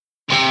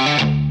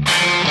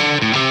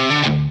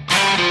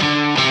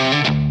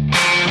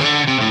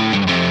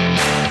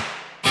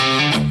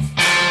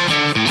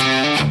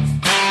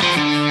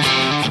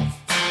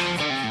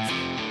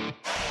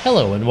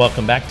Hello and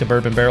welcome back to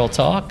Bourbon Barrel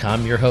Talk.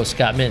 I'm your host,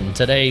 Scott Minton.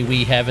 Today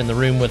we have in the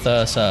room with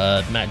us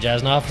Matt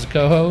Jasnoff as a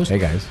co-host. Hey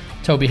guys.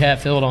 Toby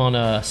Hatfield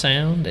on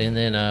sound. And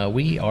then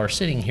we are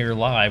sitting here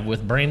live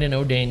with Brandon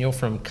O'Daniel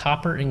from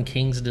Copper and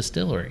Kings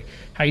Distillery.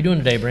 How you doing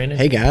today, Brandon?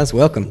 Hey guys,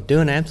 welcome.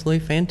 Doing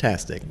absolutely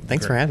fantastic.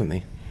 Thanks Great. for having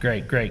me.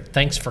 Great.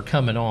 Thanks for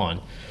coming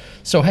on.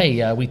 So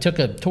hey, we took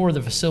a tour of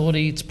the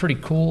facility. It's pretty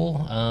cool.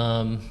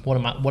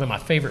 One of my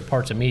favorite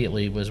parts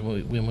immediately was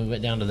when we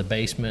went down to the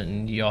basement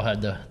and you all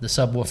had the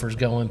subwoofers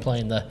going,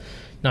 playing the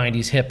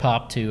 '90s hip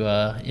hop to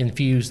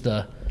infuse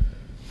the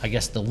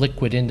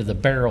liquid into the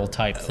barrel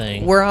type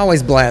thing. We're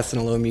always blasting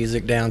a little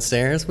music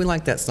downstairs. We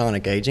like that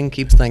sonic aging.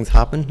 Keeps things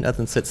hopping.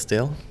 Nothing sits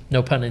still.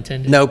 No pun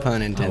intended. No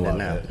pun intended.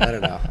 No, not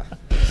at all.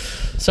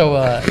 So,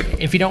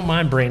 if you don't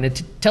mind, Brandon,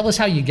 tell us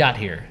how you got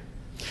here.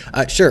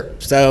 Sure.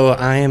 So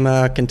I am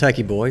a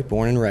Kentucky boy,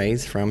 born and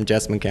raised from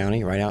Jessamine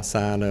County, right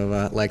outside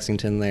of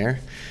Lexington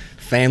there.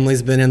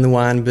 Family's been in the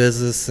wine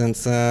business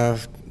since the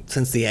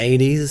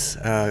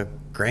 80s.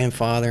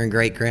 Grandfather and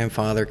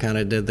great-grandfather kind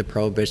of did the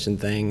prohibition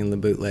thing and the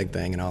bootleg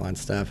thing and all that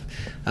stuff.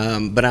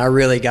 But I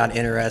really got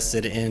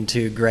interested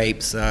into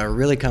grapes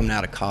really coming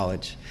out of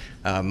college.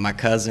 My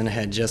cousin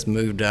had just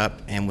moved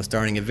up and was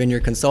starting a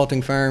vineyard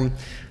consulting firm.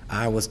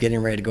 I was getting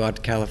ready to go out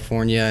to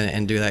California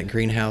and do that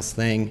greenhouse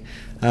thing.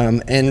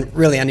 And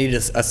really, I needed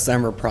a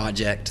summer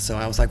project. So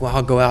I was like, well,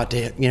 I'll go out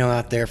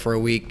there for a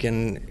week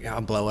and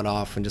I'll blow it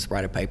off and just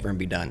write a paper and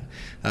be done.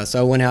 So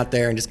I went out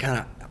there and just kind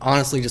of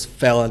honestly just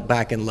fell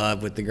back in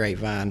love with the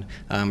grapevine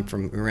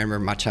from remember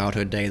my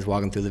childhood days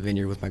walking through the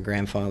vineyard with my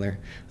grandfather.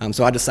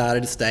 So I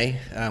decided to stay.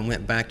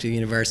 Went back to the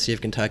University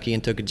of Kentucky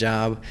and took a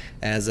job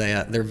as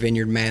their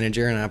vineyard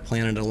manager, and I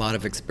planted a lot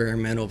of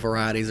experimental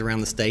varieties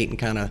around the state and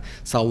kind of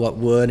saw what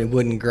would and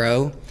wouldn't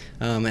grow.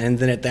 And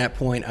then at that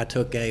point, I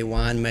took a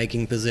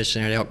winemaking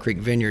position at Elk Creek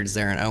Vineyards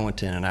there in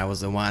Owenston, and I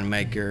was the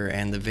winemaker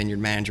and the vineyard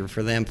manager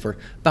for them for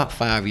about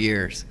 5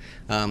 years.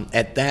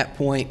 At that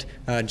point,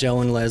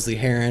 Joe and Leslie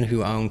Herron,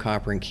 who own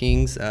Copper and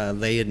Kings,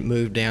 they had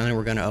moved down and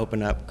were going to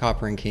open up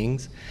Copper and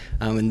Kings.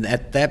 And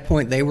at that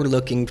point, they were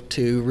looking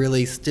to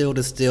really still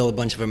distill a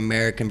bunch of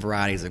American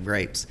varieties of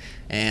grapes.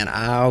 And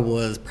I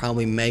was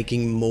probably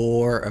making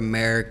more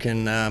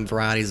American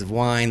varieties of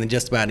wine than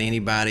just about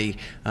anybody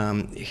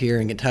here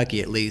in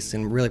Kentucky, at least,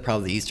 and really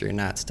probably the eastern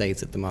United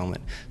States at the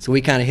moment. So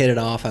we kind of hit it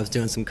off. I was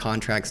doing some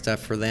contract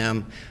stuff for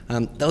them.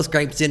 Those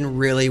grapes didn't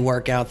really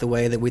work out the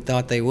way that we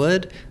thought they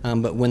would,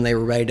 but when they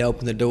were ready to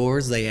open the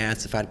doors, they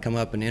asked if I'd come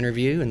up and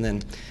interview. And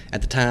then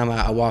at the time,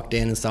 I walked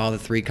in and saw the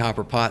 3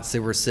 copper pots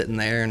that were sitting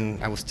there,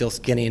 and I was still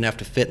skinny enough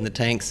to fit in the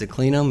tanks to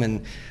clean them,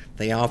 and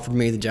they offered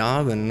me the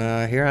job,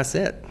 and here I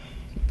sit.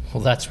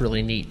 Well, that's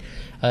really neat.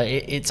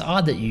 It's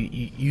odd that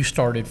you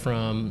started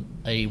from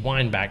a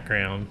wine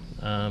background,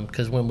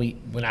 because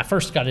when I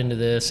first got into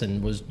this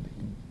and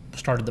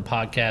started the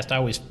podcast, I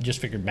always just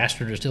figured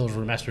master distillers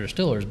were master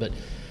distillers. But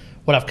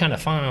what I've kind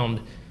of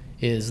found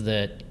is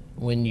that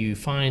when you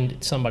find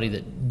somebody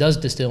that does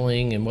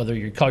distilling, and whether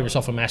you call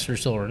yourself a master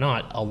distiller or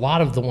not, a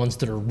lot of the ones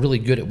that are really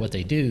good at what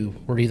they do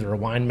were either a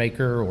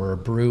winemaker or a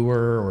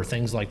brewer or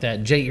things like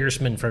that. Jay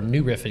Earsman from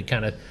New Riff had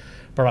kind of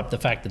brought up the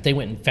fact that they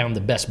went and found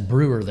the best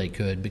brewer they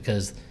could,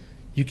 because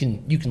you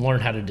can learn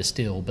how to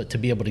distill, but to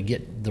be able to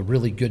get the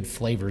really good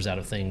flavors out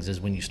of things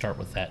is when you start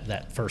with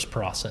that first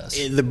process.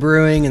 The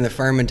brewing and the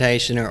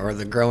fermentation or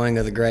the growing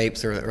of the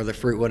grapes or the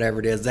fruit, whatever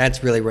it is,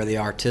 that's really where the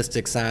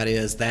artistic side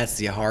is. That's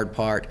the hard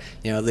part.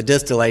 The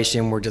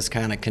distillation, we're just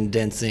kind of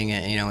condensing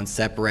it, and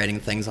separating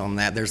things on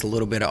that. There's a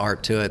little bit of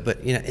art to it, but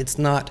it's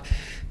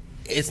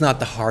not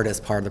the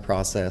hardest part of the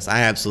process.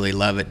 I absolutely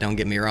love it, don't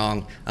get me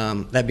wrong.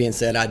 That being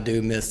said, I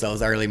do miss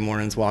those early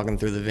mornings walking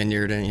through the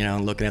vineyard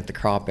and looking at the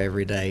crop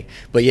every day.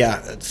 But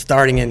yeah,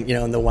 starting in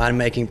the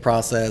winemaking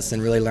process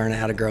and really learning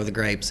how to grow the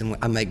grapes, and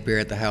I make beer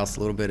at the house a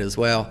little bit as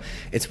well.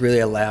 It's really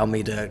allowed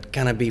me to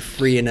kind of be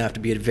free enough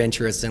to be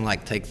adventurous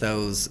and take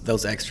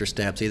those extra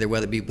steps, either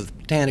whether it be with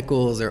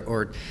botanicals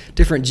or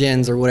different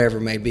gins or whatever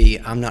it may be.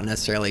 I'm not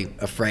necessarily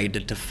afraid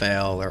to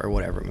fail or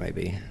whatever it may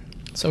be.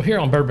 So here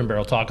on Bourbon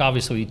Barrel Talk,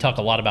 obviously we talk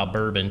a lot about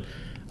bourbon,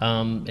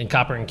 and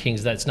Copper and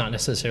Kings, that's not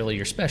necessarily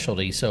your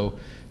specialty. So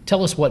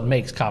tell us what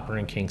makes Copper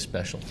and Kings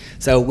special.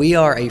 So we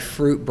are a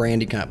fruit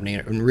brandy company,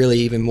 and really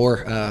even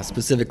more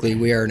specifically,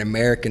 we are an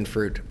American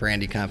fruit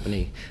brandy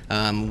company.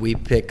 We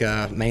pick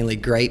mainly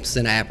grapes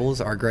and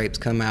apples. Our grapes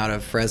come out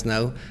of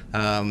Fresno.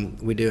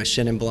 We do a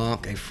Chenin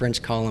Blanc, a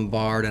French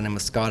Colombard, and a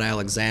Muscat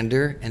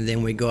Alexander, and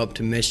then we go up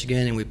to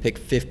Michigan and we pick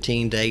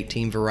 15 to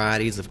 18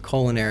 varieties of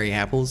culinary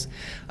apples.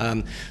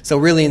 So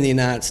really in the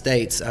United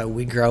States,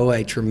 we grow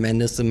a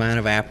tremendous amount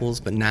of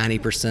apples, but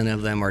 90%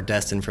 of them are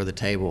destined for the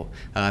table.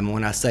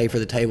 When I say for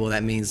the table,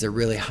 that means they're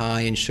really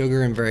high in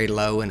sugar and very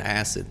low in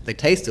acid. They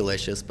taste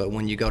delicious, but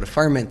when you go to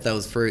ferment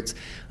those fruits,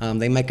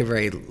 they make a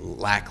very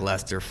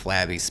lackluster,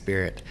 flabby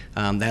spirit.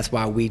 That's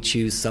why we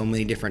choose so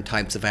many different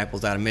types of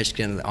apples out of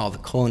Michigan, all the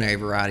culinary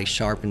varieties,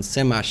 sharp and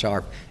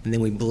semi-sharp, and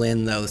then we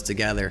blend those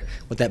together.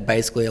 What that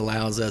basically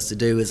allows us to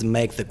do is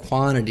make the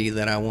quantity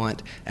that I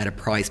want at a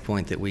price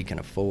point that we can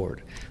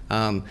afford.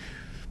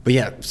 But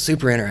yeah,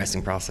 super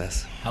interesting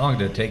process. How long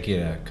did it take you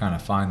to kind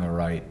of find the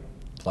right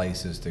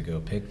places to go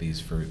pick these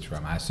fruits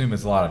from? I assume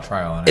it's a lot of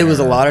trial and error. It was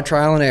a lot of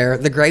trial and error.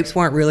 The grapes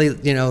weren't really,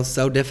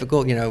 so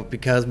difficult,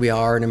 because we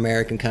are an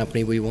American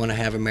company. We want to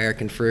have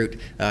American fruit.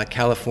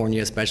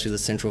 California, especially the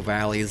Central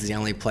Valley, is the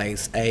only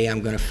place, A, I'm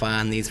going to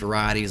find these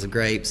varieties of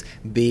grapes,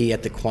 B,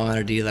 at the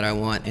quantity that I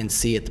want, and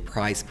C, at the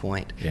price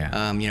point.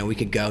 Yeah. We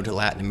could go to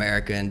Latin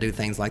America and do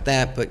things like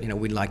that, but,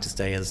 we'd like to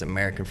stay as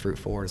American fruit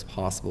forward as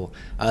possible.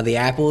 The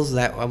apples,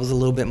 that was a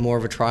little bit more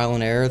of a trial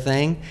and error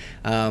thing.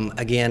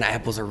 Again,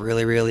 apples are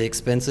really, really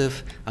expensive.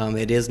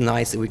 It is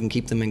nice that we can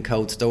keep them in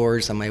cold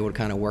storage, so I'm able to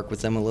kind of work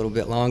with them a little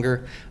bit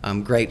longer.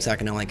 Grapes I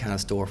can only kind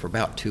of store for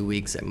about 2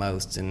 weeks at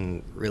most,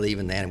 and really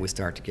even then we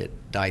start to get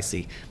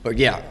dicey. But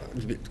yeah,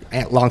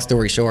 long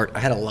story short, I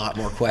had a lot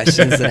more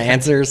questions than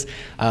answers.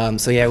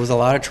 So yeah, it was a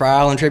lot of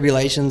trial and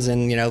tribulations,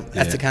 and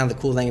that's the kind of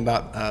the cool thing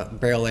about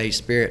barrel-aged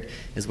spirit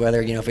is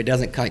whether if it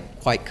doesn't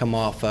quite come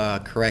off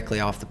correctly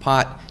off the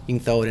pot, you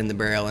can throw it in the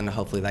barrel, and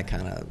hopefully that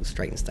kind of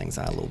straightens things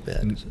out a little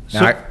bit.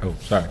 Sorry.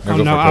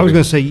 I was going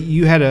to say,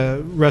 you had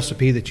a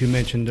recipe that you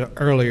mentioned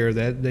earlier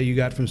that you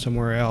got from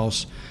somewhere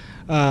else.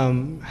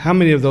 How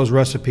many of those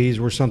recipes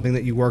were something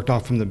that you worked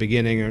off from the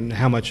beginning, and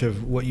how much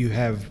of what you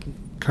have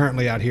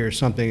currently out here is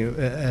something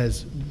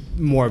as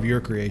more of your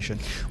creation?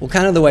 Well,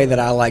 kind of the way that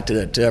I like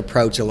to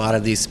approach a lot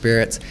of these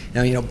spirits.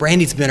 Now,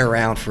 brandy's been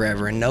around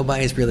forever, and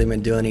nobody's really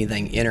been doing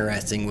anything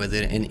interesting with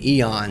it in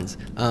eons.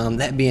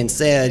 That being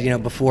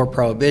said, before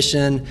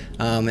Prohibition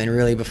and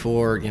really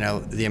before,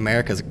 the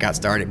Americas got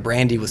started,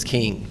 brandy was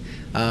king.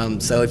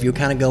 So if you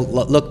kind of go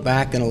look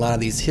back in a lot of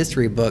these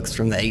history books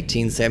from the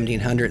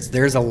 1700s,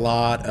 there's a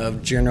lot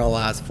of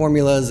generalized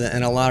formulas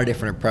and a lot of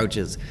different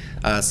approaches.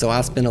 So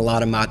I spend a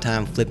lot of my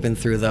time flipping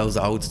through those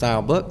old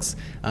style books.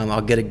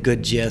 I'll get a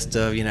good gist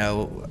of,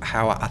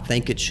 how I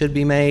think it should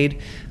be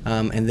made,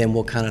 and then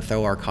we'll kind of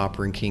throw our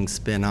Copper and King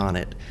spin on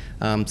it.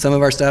 Some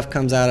of our stuff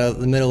comes out of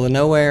the middle of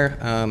nowhere,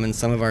 and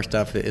some of our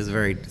stuff is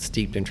very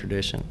steeped in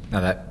tradition.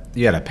 Now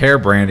you had a pear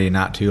brandy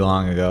not too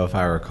long ago, if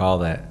I recall,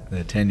 the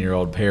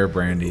 10-year-old pear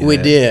brandy. We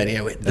did,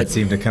 yeah. That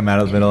seemed to come out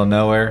of the middle of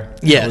nowhere.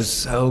 Yes. It was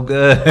so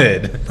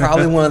good.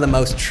 Probably one of the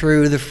most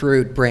true to the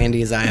fruit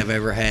brandies I have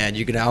ever had.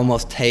 You could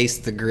almost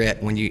taste the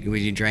grit when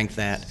you drank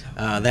that.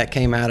 That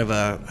came out of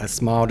a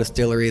small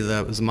distillery.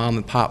 It was a mom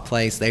and pop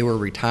place. They were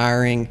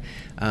retiring.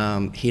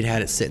 He'd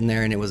had it sitting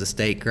there, and it was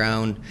estate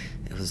grown.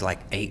 It was like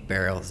 8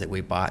 barrels that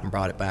we bought and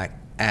brought it back.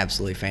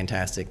 Absolutely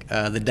fantastic.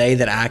 The day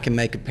that I can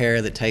make a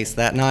pear that tastes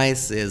that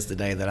nice is the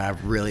day that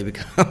I've really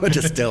become a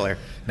distiller.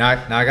 Now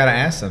I got to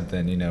ask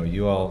something.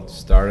 You all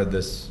started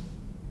this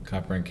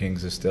Copper and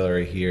King's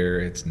distillery here.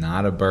 It's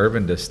not a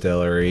bourbon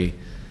distillery.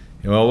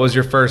 What was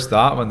your first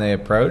thought when they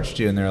approached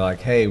you and they're like,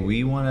 hey,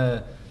 we want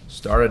to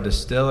start a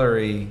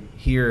distillery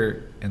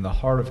here in the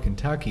heart of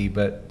Kentucky,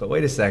 but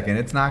wait a second,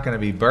 it's not going to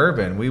be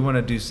bourbon. We want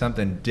to do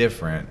something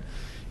different.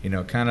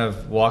 Kind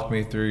of walk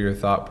me through your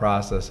thought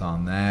process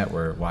on that,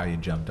 why you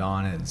jumped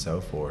on it and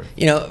so forth.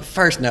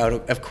 First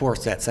note, of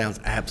course, that sounds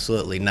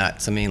absolutely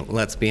nuts. I mean,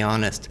 let's be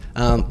honest.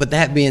 But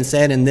that being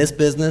said, in this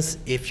business,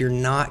 if you're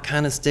not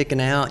kind of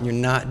sticking out and you're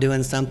not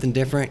doing something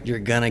different, you're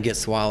going to get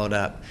swallowed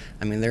up.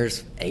 I mean,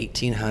 there's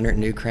 1,800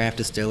 new craft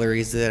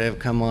distilleries that have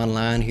come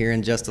online here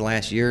in just the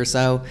last year or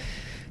so.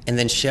 And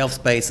then shelf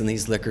space in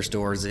these liquor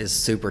stores is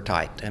super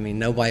tight. I mean,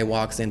 nobody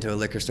walks into a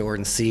liquor store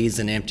and sees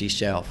an empty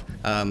shelf.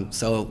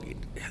 So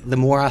the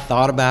more I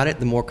thought about it,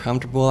 the more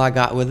comfortable I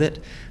got with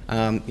it.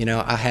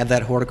 I had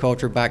that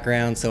horticulture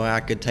background, so I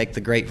could take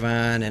the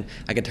grapevine and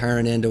I could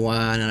turn it into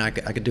wine, and I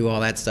could do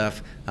all that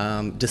stuff.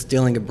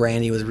 Distilling a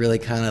brandy was really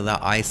kind of the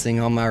icing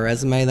on my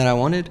resume that I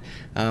wanted.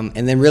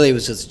 And then really it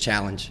was just a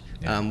challenge.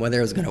 Whether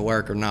it was going to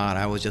work or not,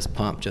 I was just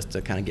pumped just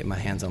to kind of get my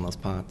hands on those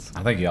pots.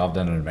 I think y'all have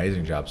done an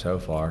amazing job so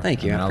far.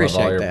 Thank you. I appreciate appreciate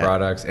love all your that.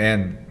 products,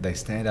 and they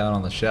stand out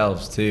on the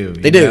shelves too.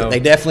 They do. They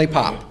definitely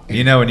pop.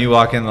 When you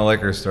walk in the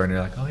liquor store and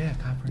you're like, oh yeah,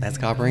 That's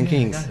Copper and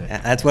Kings.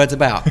 That's what it's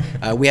about.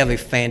 We have a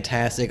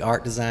fantastic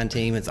art design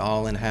team. It's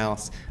all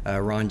in-house.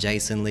 Ron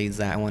Jason leads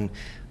that one.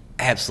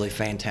 Absolutely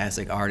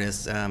fantastic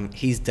artist.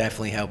 He's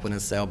definitely helping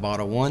us sell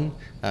Bottle 1.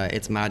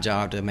 It's my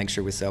job to make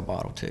sure we sell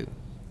Bottle 2.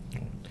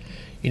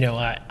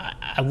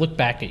 I look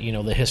back at,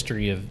 the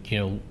history of,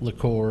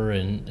 liqueur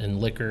and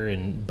liquor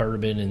and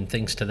bourbon and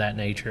things to that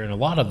nature, and a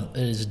lot of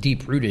it is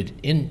deep-rooted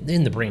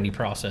in the brandy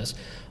process.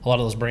 A lot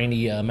of those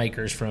brandy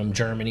makers from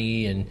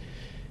Germany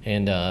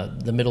and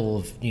the middle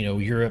of,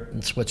 Europe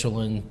and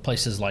Switzerland,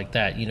 places like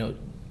that,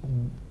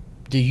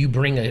 do you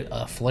bring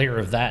a flair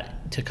of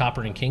that to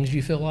Copper and Kings,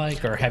 you feel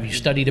like? Or have you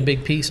studied a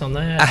big piece on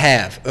that? I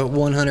have,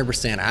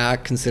 100%. I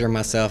consider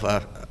myself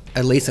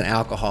at least an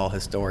alcohol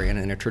historian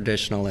and a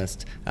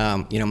traditionalist.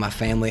 My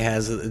family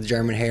has a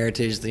German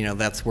heritage.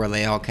 That's where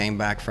they all came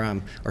back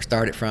from or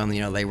started from.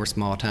 They were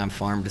small-time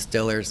farm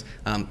distillers.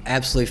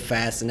 Absolutely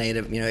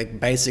fascinated. It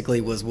basically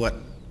was what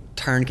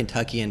turned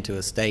Kentucky into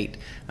a state,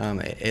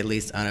 at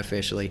least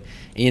unofficially.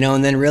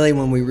 And then really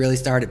when we really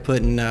started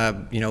putting,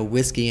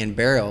 whiskey in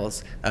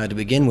barrels to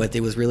begin with,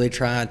 it was really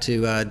trying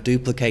to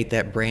duplicate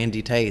that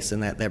brandy taste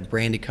and that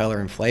brandy color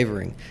and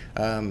flavoring.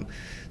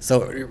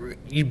 So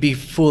you'd be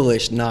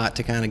foolish not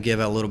to kind of give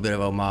a little bit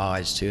of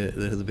homage to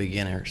the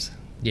beginners.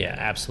 Yeah,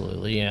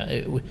 absolutely.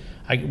 Yeah,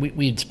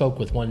 we had spoke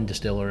with one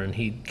distiller, and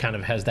he kind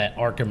of has that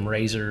Arkham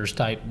Razors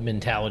type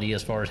mentality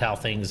as far as how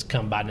things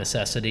come by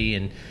necessity.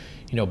 And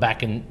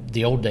back in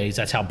the old days,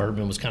 that's how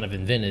bourbon was kind of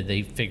invented.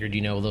 They figured,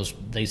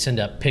 they send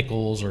up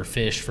pickles or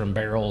fish from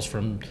barrels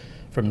from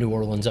New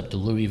Orleans up to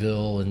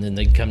Louisville, and then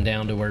they'd come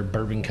down to where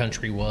bourbon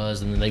country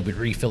was, and then they would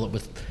refill it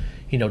with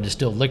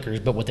distilled liquors.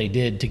 But what they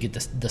did to get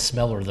the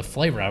smell or the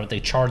flavor out of it, they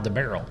charred the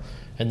barrel,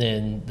 and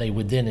then they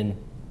would then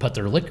put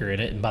their liquor in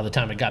it, and by the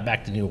time it got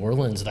back to New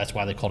Orleans, that's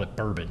why they called it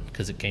bourbon,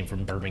 because it came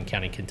from Bourbon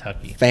County,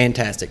 Kentucky.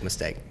 Fantastic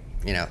mistake.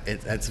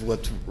 That's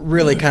what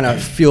really kind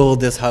of fueled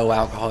this whole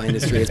alcohol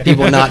industry, is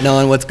people not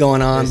knowing what's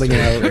going on. But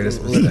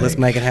let's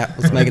make it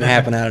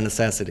happen out of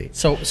necessity.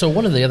 So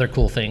one of the other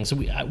cool things,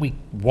 we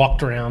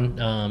walked around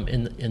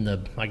in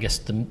the I guess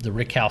the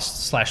rick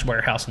house /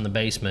 warehouse in the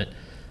basement,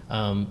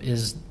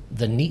 is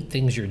the neat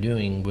things you're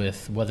doing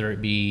with, whether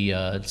it be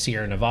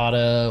Sierra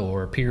Nevada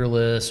or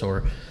Peerless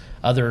or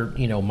other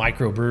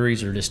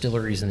microbreweries or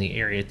distilleries in the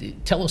area.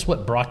 Tell us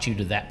what brought you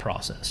to that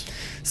process.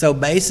 So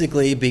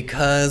basically,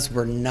 because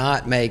we're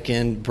not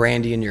making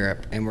brandy in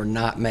Europe and we're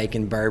not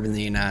making bourbon in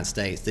the United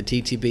States, the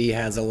TTB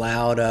has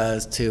allowed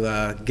us to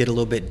get a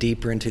little bit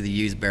deeper into the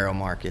used barrel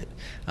market.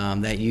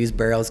 That used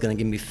barrel is going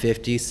to give me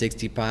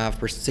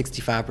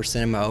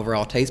 65% of my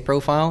overall taste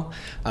profile,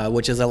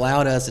 which has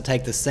allowed us to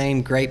take the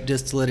same grape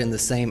distillate and the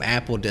same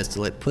apple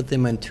distillate, put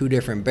them in 2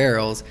 different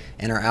barrels,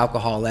 and our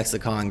alcohol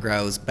lexicon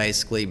grows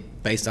basically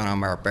based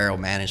on our barrel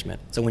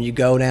management. So when you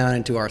go down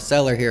into our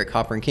cellar here at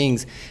Copper and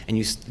Kings and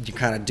you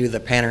kind of do the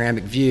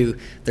panoramic view,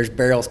 there's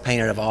barrels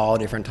painted of all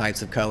different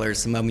types of colors.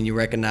 Some of them you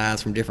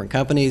recognize from different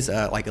companies,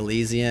 like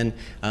Elysian,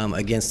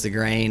 Against the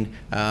Grain,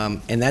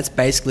 and that's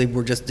basically,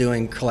 we're just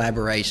doing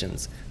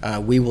collaborations.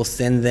 We will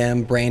send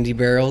them brandy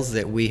barrels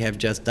that we have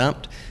just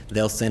dumped.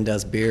 They'll send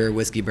us beer,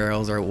 whiskey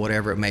barrels, or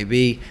whatever it may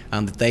be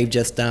that they've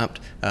just dumped.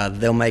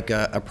 They'll make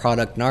a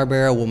product in our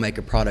barrel, we'll make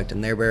a product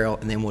in their barrel,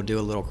 and then we'll do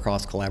a little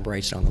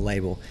cross-collaboration on the label.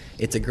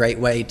 It's a great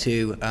way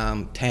to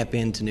tap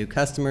into new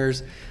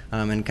customers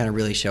and kind of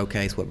really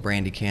showcase what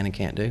brandy can and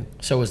can't do.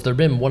 So has there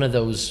been one of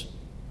those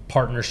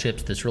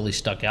partnerships that's really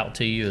stuck out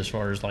to you as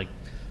far as like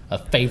a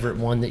favorite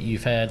one that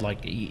you've had?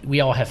 Like, we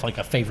all have like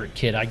a favorite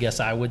kid, I guess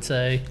I would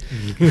say.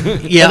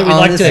 Yeah, whether we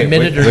like to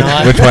admit it or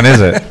not. Which one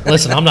is it?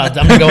 Listen, I'm going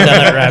down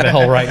that rabbit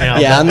hole right now.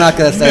 Yeah, I'm not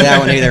going to say that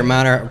one either.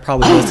 Mine are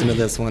probably listen to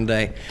this one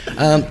day.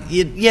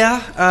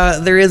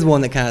 There is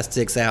one that kind of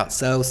sticks out.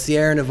 So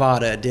Sierra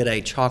Nevada did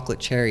a chocolate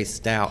cherry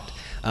stout.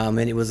 And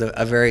it was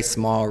a very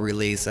small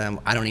release.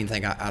 I don't even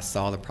think I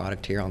saw the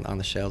product here on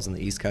the shelves on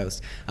the East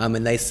Coast.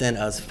 And they sent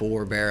us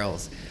 4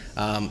 barrels.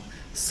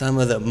 Some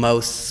of the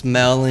most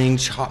smelling,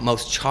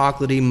 most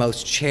chocolatey,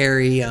 most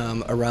cherry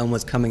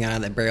aromas coming out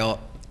of that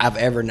barrel I've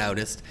ever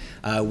noticed.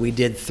 We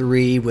did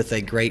 3 with a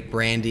great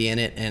brandy in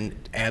it and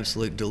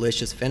absolute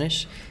delicious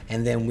finish.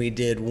 And then we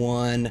did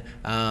 1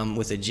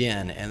 with a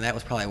gin, and that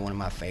was probably one of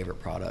my favorite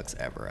products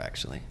ever,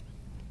 actually.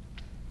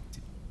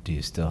 Do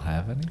you still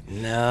have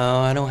any? No,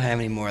 I don't have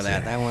any more of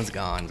that. That one's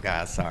gone,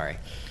 guys. Sorry.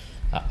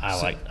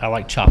 I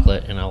like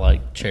chocolate and I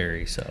like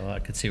cherry, so I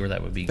could see where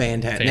that would be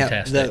fantastic. Now,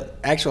 the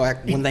actual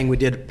one thing we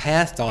did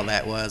past all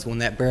that was when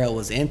that barrel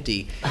was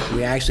empty,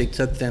 we actually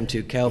took them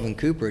to Kelvin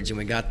Cooperage and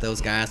we got those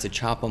guys to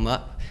chop them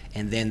up,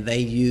 and then they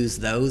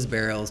used those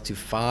barrels to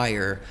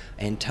fire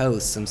and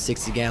toast some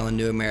 60-gallon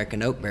New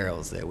American Oak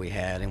barrels that we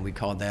had, and we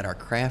called that our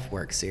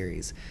Craftwork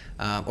series,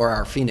 or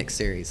our Phoenix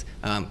series.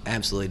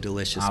 Absolutely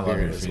delicious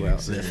spirit as well.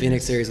 The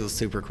Phoenix series was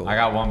super cool. I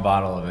got 1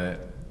 bottle of it,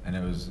 and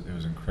it was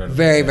incredible.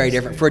 Very, very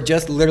different. For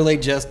just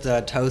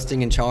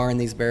toasting and charring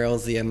these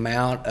barrels, the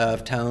amount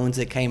of tones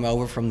that came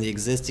over from the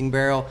existing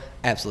barrel,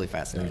 absolutely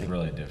fascinating. It was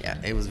really different.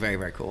 Yeah, it was very,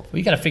 very cool. Well,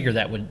 you got to figure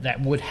that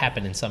would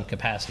happen in some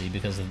capacity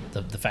because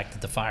of the fact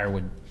that the fire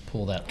would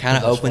pull that. Kind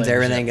of opens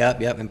everything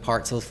up,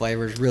 imparts those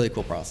flavors. Really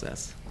cool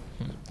process.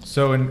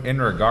 So in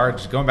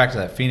regards, going back to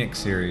that Phoenix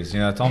series,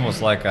 it's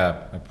almost like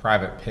a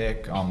private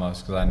pick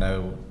almost, because I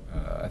know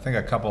I think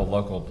a couple of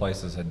local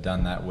places had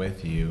done that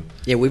with you.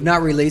 Yeah, we've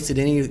not released it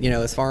any,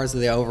 as far as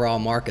the overall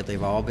market,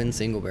 they've all been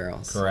single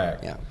barrels.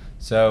 Correct. Yeah.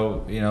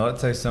 So,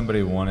 let's say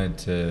somebody wanted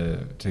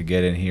to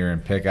get in here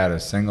and pick out a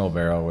single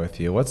barrel with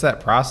you. What's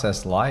that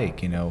process like,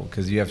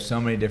 because you have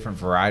so many different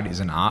varieties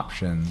and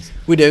options?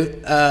 We do.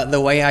 The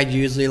way I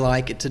usually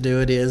like it to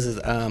do it is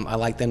I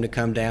like them to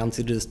come down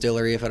to the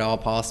distillery if at all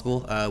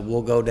possible.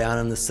 We'll go down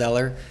in the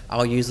cellar.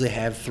 I'll usually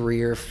have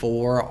 3 or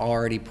 4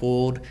 already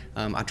pulled.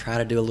 I try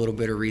to do a little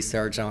bit of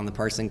research on the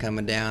person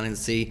coming down and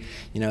see,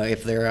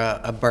 if they're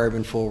a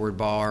bourbon forward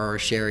bar or a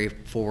sherry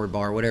forward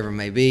bar, whatever it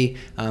may be,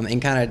 and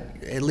kind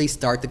of at least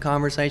start the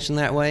conversation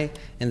that way,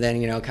 and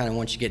then kind of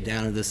once you get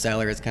down to the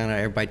cellar, it's kind of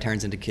everybody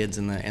turns into kids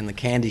in the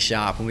candy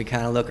shop, and we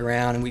kind of look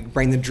around and we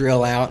bring the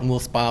drill out and we'll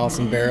spile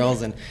some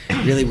barrels, and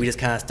really we just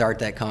kind of start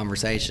that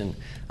conversation.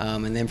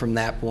 And then from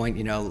that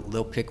point,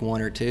 they'll pick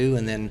one or two,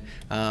 and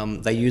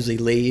then they usually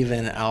leave,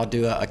 and I'll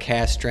do a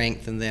cast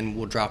strength, and then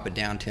we'll drop it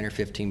down 10 or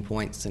 15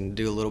 points and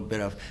do a little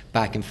bit of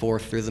back and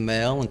forth through the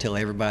mail until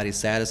everybody's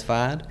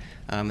satisfied.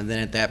 And then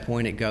at that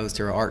point, it goes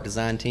to our art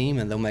design team,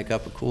 and they'll make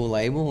up a cool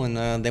label, and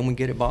then we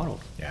get it bottled.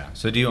 Yeah.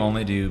 So do you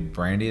only do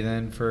brandy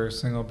then for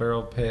single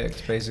barrel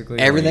picks, basically?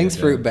 Everything's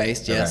fruit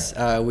based, yes.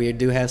 Okay. We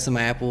do have some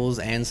apples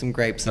and some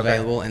grapes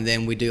available, and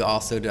then we do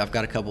also I've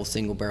got a couple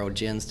single barrel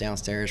gins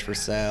downstairs for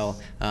sale.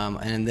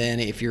 And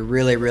then if you're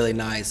really, really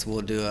nice,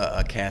 we'll do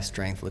a cast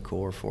strength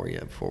liqueur for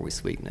you before we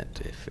sweeten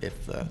it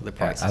if the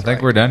price is I think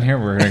right. we're done here.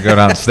 We're going to go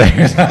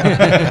downstairs.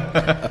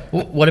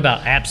 What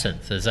about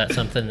absinthe? Is that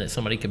something that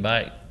somebody could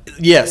buy?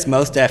 Yes,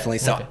 most definitely.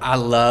 So Okay. I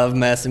love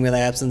messing with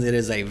absinthe. It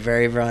is a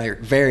very, very,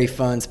 very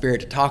fun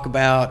spirit to talk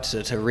about,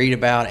 to read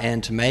about,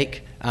 and to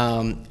make.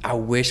 I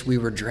wish we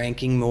were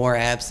drinking more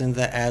absinthe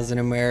as an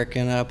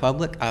American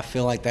public. I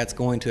feel like that's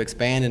going to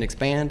expand and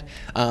expand.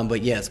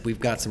 But yes, we've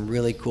got some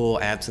really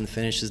cool absinthe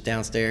finishes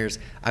downstairs.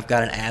 I've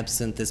got an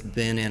absinthe that's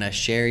been in a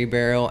sherry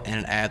barrel and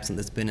an absinthe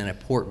that's been in a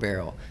port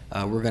barrel.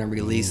 We're going to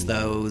release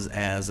those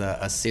as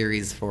a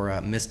series for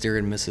Mr.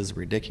 and Mrs.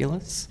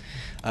 Ridiculous.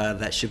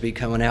 That should be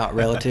coming out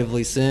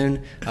relatively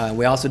soon.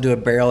 We also do a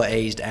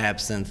barrel-aged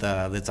absinthe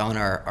that's on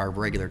our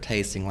regular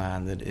tasting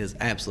line that is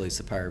absolutely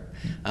superb.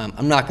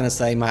 I'm not going to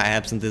say my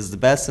absinthe is the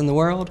best in the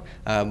world,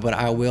 but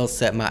I will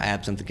set my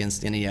absinthe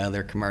against any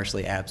other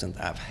commercially absinthe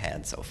I've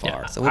had so far.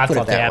 Yeah, So we'll I put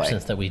thought it that the way.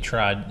 absinthe that we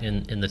tried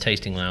in the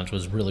tasting lounge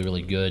was really,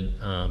 really good.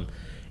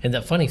 And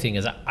the funny thing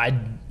is, I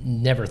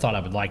never thought I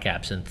would like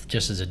absinthe,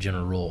 just as a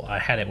general rule. I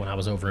had it when I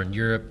was over in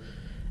Europe,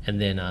 and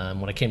then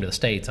when I came to the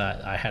States,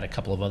 I had a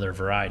couple of other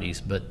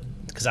varieties, but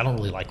because I don't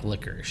really like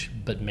licorice.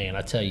 But man,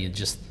 I tell you,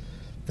 just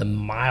the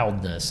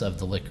mildness of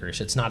the licorice.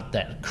 It's not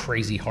that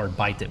crazy hard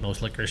bite that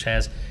most licorice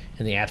has,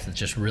 and the absinthe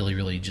just really,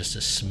 really just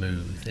is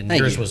smooth. And Thank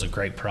yours you. was a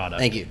great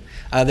product. Thank you.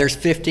 There's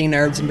 15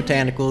 herbs and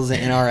botanicals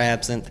in our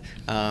absinthe.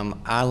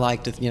 I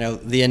like to,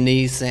 the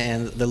anise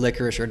and the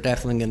licorice are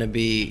definitely going to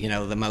be,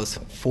 the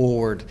most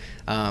forward.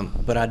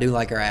 But I do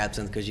like our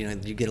absinthe because,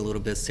 you get a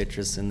little bit of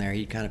citrus in there.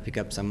 You kind of pick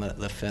up some of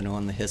the fennel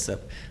and the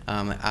hyssop.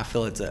 I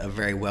feel it's a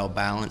very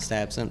well-balanced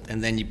absinthe.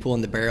 And then you pull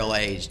in the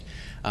barrel-aged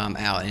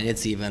out, and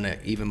it's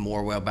even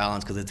more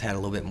well-balanced because it's had a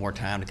little bit more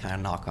time to kind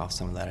of knock off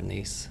some of that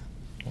anise.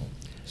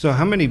 So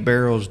how many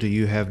barrels do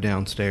you have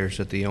downstairs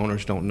that the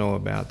owners don't know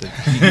about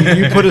that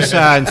you put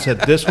aside and said,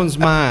 this one's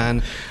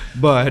mine,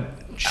 but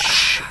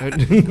shh.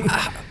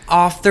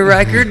 Off the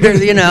record,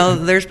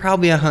 there's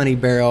probably a honey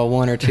barrel,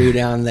 one or two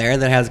down there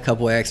that has a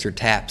couple extra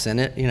taps in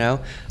it,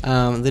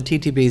 The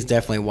TTB is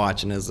definitely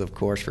watching us, of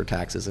course, for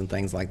taxes and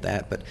things like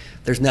that, but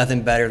there's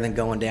nothing better than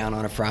going down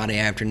on a Friday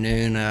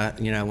afternoon,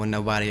 when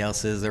nobody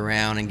else is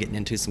around and getting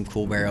into some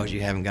cool barrels you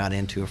haven't got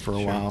into for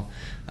a while.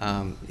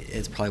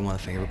 It's probably one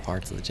of the favorite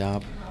parts of the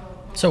job.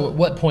 So at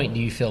what point do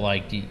you feel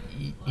like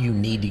you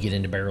need to get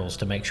into barrels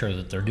to make sure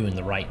that they're doing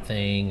the right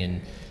thing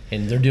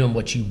and they're doing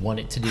what you want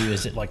it to do?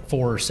 Is it like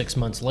 4 or 6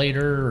 months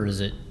later, or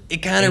is it? It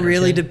kind of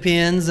really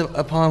depends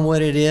upon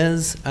what it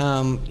is.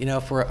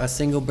 For a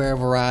single barrel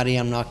variety,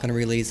 I'm not going to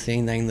release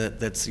anything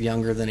that's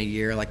younger than a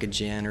year, like a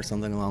gin or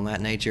something along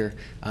that nature.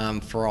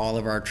 For all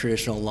of our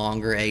traditional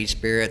longer aged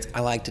spirits,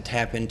 I like to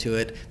tap into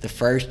it the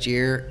first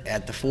year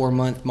at the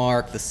 4-month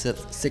mark, the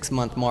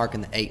 6-month mark,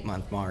 and the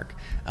 8-month mark.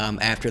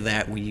 After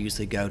that, we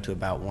usually go to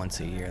about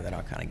once a year that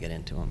I'll kind of get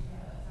into them.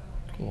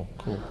 Cool.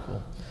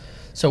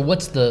 So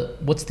what's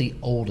the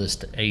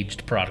oldest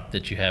aged product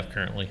that you have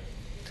currently?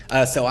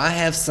 So I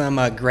have some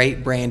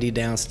great brandy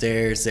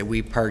downstairs that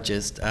we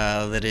purchased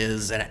that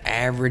is an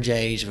average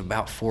age of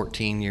about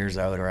 14 years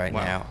old right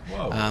now.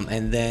 Whoa.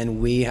 And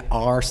then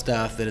our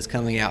stuff that is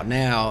coming out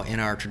now in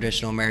our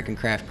traditional American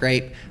craft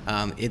grape,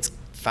 it's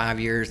 5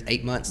 years,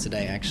 8 months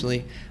today,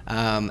 actually,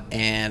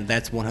 and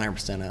that's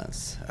 100%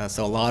 us.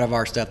 So a lot of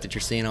our stuff that you're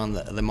seeing on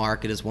the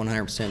market is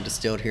 100%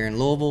 distilled here in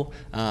Louisville.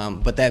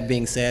 But that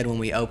being said, when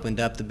we opened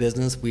up the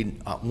business, we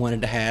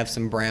wanted to have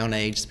some brown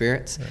aged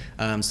spirits.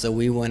 So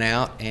we went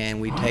out and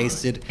we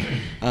tasted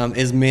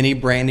as many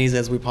brandies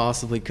as we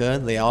possibly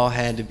could. They all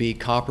had to be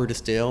copper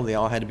distilled. They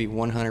all had to be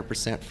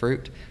 100%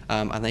 fruit.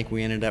 I think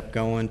we ended up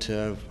going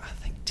to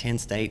 10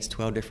 states,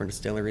 12 different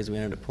distilleries. We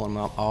ended up pulling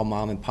them all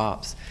mom and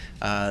pops.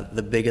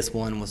 The biggest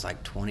one was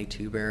like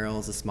 22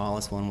 barrels. The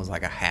smallest one was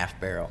like a half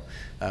barrel.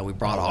 We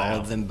brought all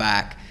of them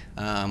back.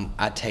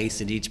 I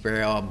tasted each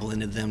barrel. I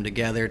blended them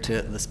together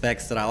to the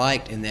specs that I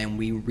liked, and then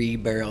we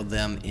re-barreled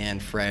them in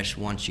fresh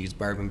one-use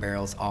bourbon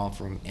barrels, all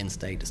from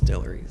in-state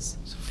distilleries.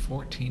 It's a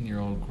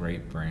 14-year-old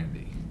grape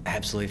brandy.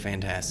 Absolutely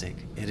fantastic.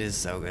 It is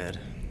so good.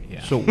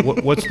 Yeah. So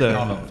what's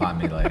Y'all the don't find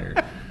me later.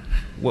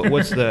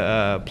 What's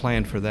the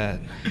plan for that?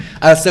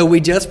 So we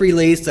just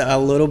released a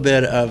little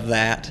bit of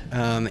that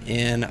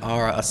in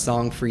our A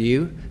Song for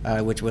You,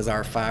 which was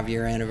our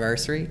 5-year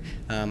anniversary.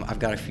 I've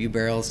got a few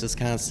barrels just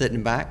kind of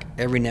sitting back.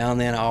 Every now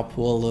and then I'll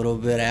pull a little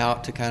bit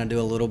out to kind of do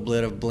a little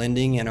bit of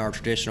blending in our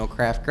traditional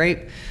craft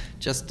grape,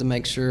 just to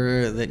make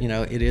sure that,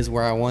 it is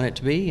where I want it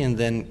to be. And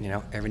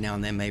then, every now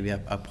and then maybe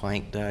a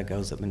pint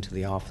goes up into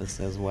the office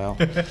as well.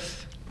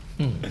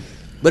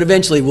 But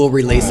eventually we'll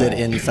release it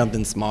in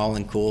something small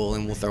and cool,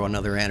 and we'll throw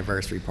another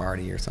anniversary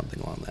party or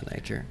something along that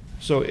nature.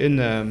 So in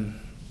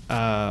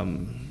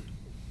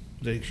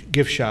the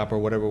gift shop or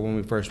whatever, when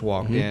we first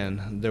walked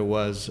in, there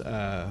was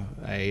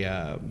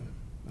a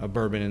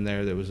bourbon in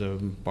there that was a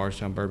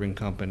Bardstown Bourbon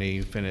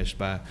Company finished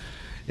by.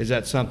 Is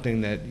that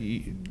something that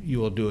you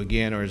will do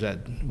again, or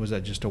was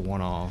that just a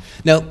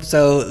one-off? Nope.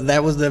 So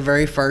that was the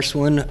very first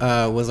one.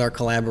 Was our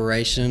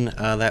collaboration.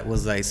 That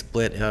was a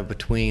split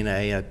between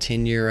a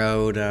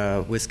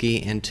 10-year-old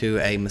whiskey into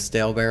a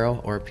Mostel barrel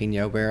or a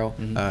Pinot barrel.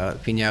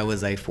 Pinot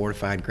was a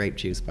fortified grape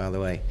juice, by the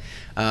way.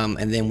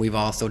 And then we've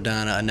also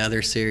done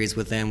another series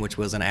with them, which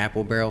was an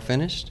apple barrel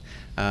finished.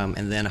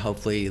 And then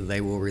hopefully they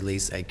will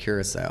release a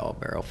Curacao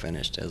barrel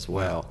finished as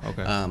well. Wow.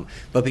 Okay.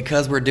 But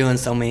because we're doing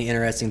so many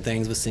interesting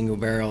things with single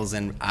barrels,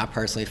 and I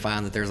personally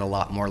find that there's a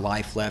lot more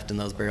life left in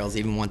those barrels,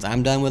 even once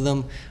I'm done with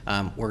them,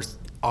 we're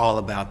all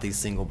about these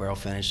single barrel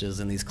finishes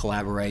and these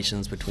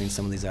collaborations between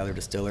some of these other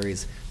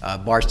distilleries.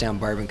 Bardstown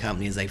Bourbon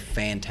Company is a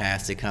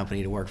fantastic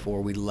company to work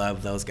for. We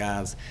love those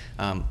guys.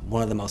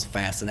 One of the most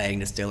fascinating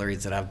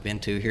distilleries that I've been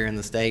to here in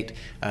the state.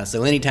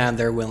 So anytime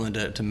they're willing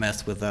to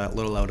mess with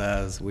Little Old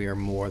Us, we are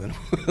more than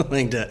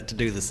willing to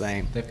do the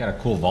same. They've got a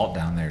cool vault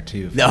down there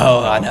too.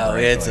 Oh, I know.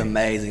 It's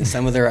amazing.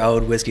 Some of their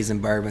old whiskeys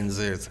and bourbons,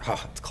 it's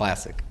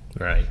classic.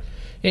 Right.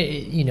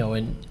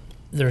 And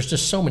there's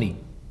just so many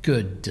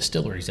good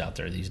distilleries out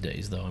there these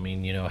days, though. I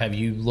mean, have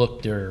you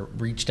looked or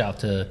reached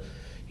out to,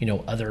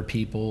 other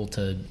people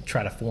to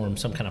try to form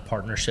some kind of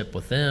partnership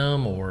with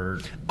them, or?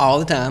 All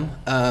the time.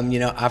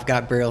 I've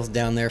got barrels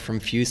down there from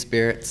Few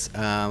Spirits.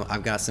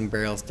 I've got some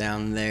barrels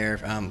down there,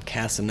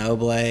 Casa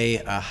Noble,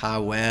 High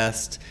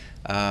West.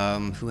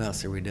 Who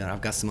else are we doing?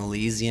 I've got some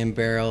Elysian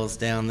barrels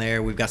down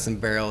there. We've got some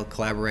barrel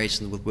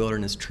collaborations with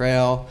Wilderness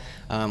Trail.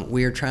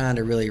 We are trying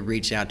to really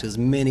reach out to as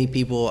many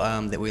people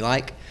that we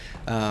like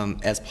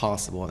as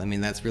possible. I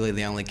mean, that's really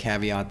the only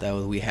caveat,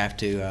 though. We have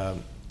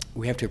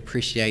to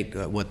appreciate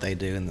what they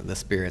do and the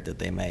spirit that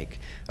they make,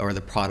 or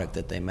the product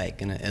that they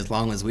make. And as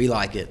long as we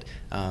like it,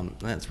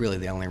 that's really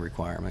the only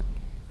requirement.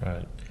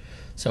 Right.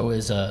 So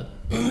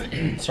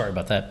sorry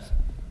about that.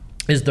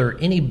 Is there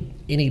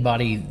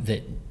anybody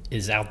that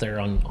is out there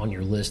on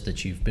your list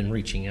that you've been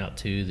reaching out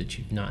to that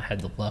you've not had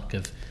the luck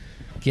of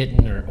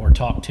getting or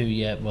talked to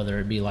yet, whether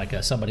it be like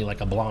somebody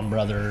like a Blonde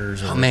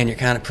Brothers? Oh man, you're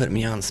kind of putting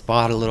me on the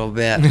spot a little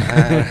bit.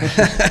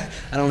 I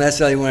don't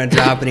necessarily want to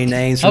drop any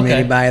names from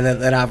anybody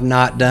that I've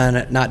not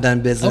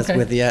done business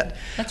with yet.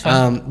 That's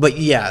fine. But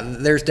yeah,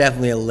 there's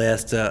definitely a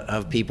list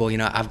of people.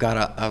 I've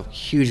got a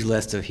huge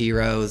list of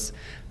heroes.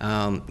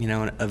 And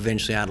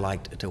eventually I'd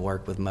like to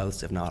work with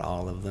most, if not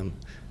all of them.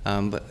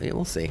 But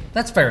we'll see.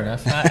 That's fair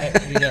enough.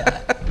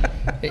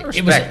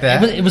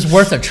 It was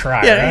worth a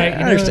try, right?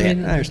 I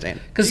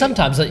understand. Because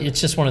sometimes it's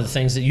just one of the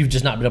things that you've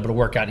just not been able to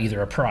work out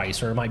either a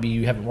price, or it might be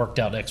you haven't worked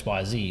out X,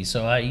 Y, Z.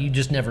 So you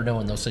just never know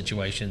in those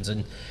situations.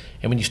 And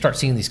when you start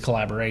seeing these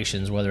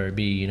collaborations, whether it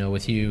be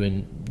with you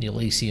and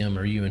Elysium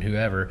or you and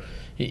whoever,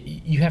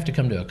 you have to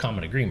come to a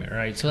common agreement,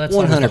 right? So that's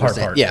 100%. The hard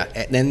part. Yeah,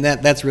 and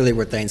that's really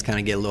where things kind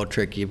of get a little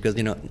tricky, because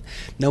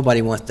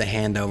nobody wants to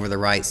hand over the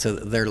rights to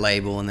their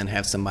label and then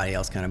have somebody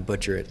else kind of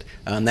butcher it.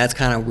 That's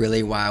kind of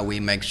really why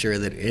we make sure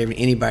that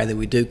anybody that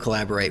we do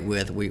collaborate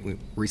with, we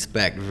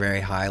respect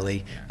very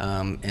highly,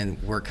 and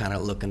we're kind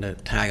of looking to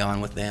tag on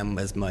with them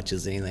as much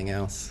as anything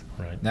else.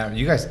 Right. Now,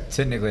 you guys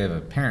technically have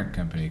a parent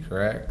company,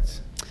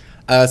 correct?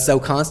 So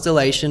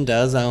Constellation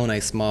does own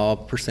a small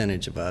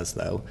percentage of us,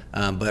 though.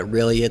 But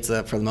really, it's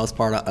for the most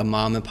part a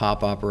mom and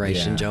pop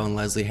operation. Yeah. Joe and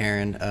Leslie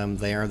Herron,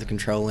 they are the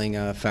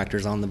controlling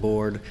factors on the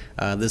board.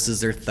 This is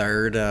their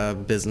third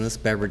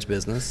beverage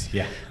business.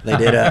 Yeah. They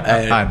did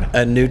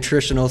a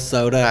nutritional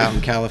soda out in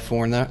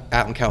California.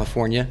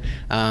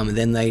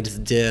 Then they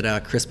just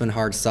did crisp and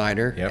hard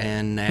cider,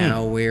 and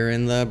now we're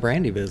in the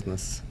brandy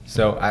business.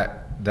 So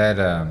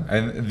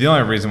and the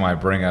only reason why I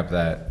bring up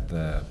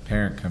the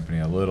parent company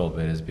a little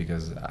bit is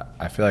because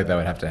I feel like that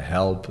would have to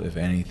help, if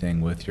anything,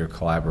 with your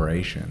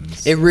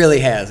collaborations. It really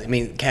has. I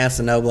mean,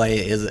 Casa Noble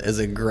is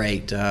a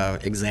great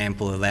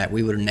example of that.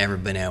 We would have never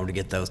been able to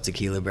get those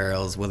tequila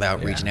barrels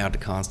without reaching out to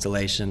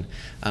Constellation.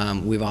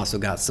 We've also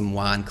got some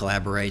wine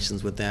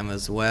collaborations with them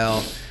as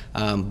well.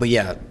 But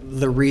yeah,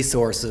 the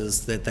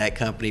resources that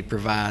company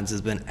provides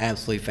has been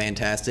absolutely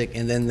fantastic.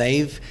 And then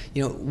they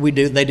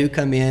do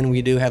come in,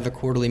 we do have the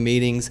quarterly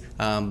meetings,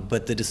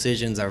 but the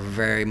decisions are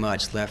very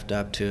much left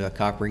up to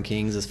Copper and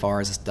Kings as far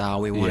as the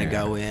style we want to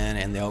go in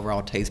and the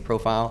overall taste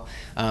profile.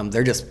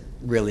 They're just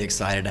really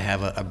excited to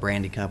have a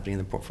brandy company in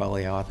the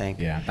portfolio, I think.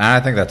 Yeah, and I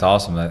think that's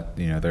awesome that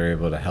they're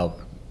able to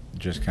help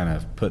just kind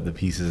of put the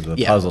pieces of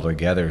the Yeah. puzzle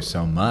together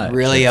so much.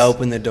 Really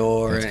open the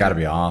door. It's got to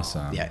be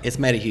awesome. Yeah, it's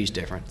made a huge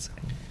difference.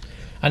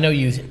 I know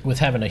you, with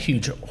having a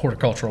huge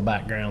horticultural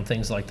background,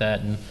 things like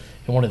that, and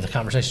one of the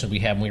conversations we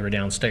had when we were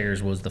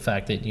downstairs was the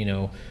fact that,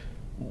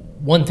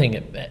 one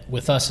thing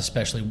with us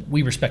especially,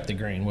 we respect the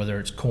grain, whether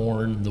it's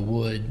corn, the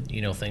wood,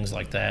 things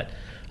like that.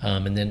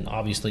 And then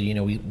obviously,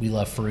 we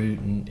love fruit,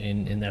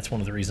 and that's one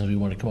of the reasons we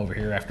wanted to come over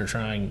here after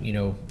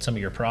trying, some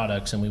of your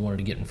products, and we wanted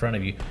to get in front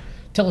of you.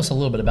 Tell us a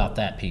little bit about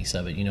that piece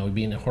of it.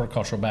 Being a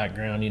horticultural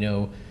background,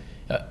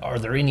 are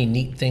there any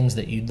neat things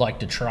that you'd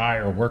like to try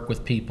or work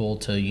with people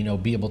to,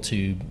 be able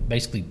to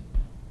basically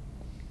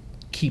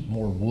keep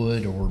more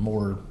wood or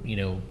more,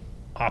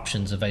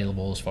 options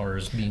available as far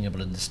as being able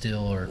to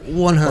distill or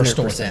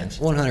store 100%. things?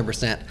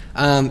 100%.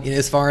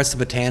 As far as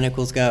the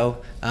botanicals go,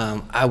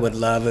 I would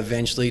love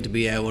eventually to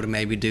be able to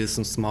maybe do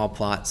some small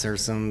plots or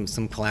some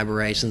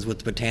collaborations with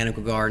the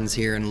botanical gardens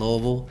here in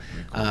Louisville.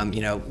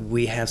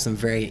 We have some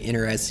very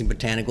interesting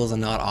botanicals, and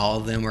not all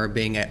of them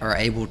are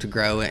able to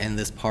grow in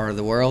this part of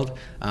the world.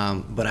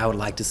 But I would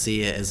like to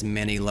see as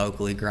many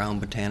locally grown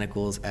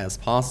botanicals as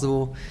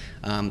possible.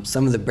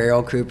 Some of the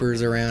barrel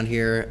coopers around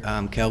here,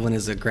 Kelvin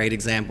is a great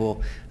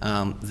example.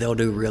 They'll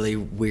do really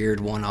weird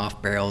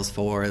one-off barrels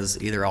for us,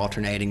 either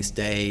alternating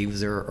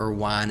staves or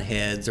wine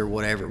heads or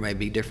whatever it may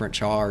be, different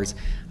chars.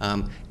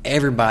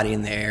 Everybody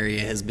in the area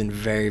has been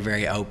very,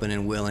 very open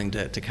and willing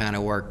to kind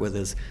of work with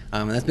us.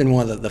 And that's been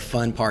one of the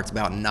fun parts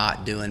about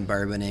not doing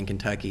bourbon in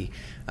Kentucky.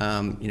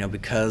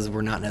 Because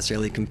we're not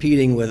necessarily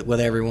competing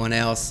with everyone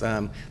else,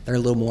 they're a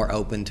little more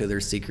open to their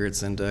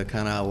secrets and to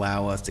kind of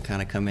allow us to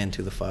kind of come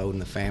into the fold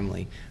and the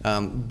family.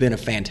 Been a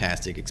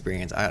fantastic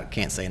experience. I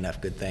can't say enough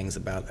good things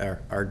about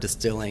our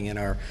distilling and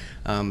our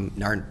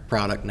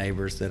product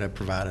neighbors that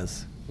provide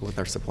us with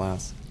our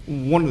supplies.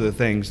 One of the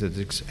things that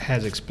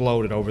has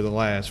exploded over the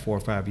last 4 or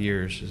 5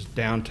 years is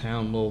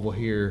downtown Louisville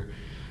here.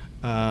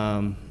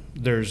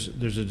 There's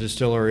a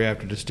distillery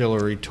after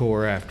distillery,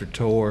 tour after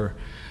tour.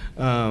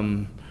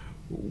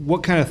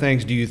 What kind of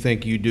things do you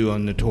think you do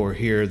on the tour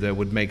here that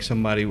would make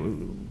somebody,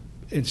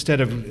 instead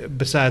of,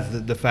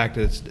 besides the fact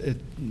that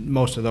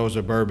most of those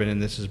are bourbon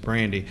and this is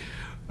brandy,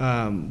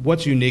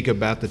 what's unique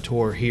about the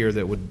tour here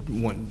that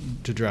would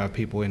want to drive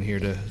people in here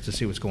to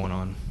see what's going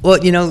on? Well,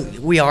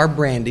 we are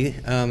brandy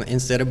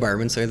instead of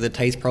bourbon, so the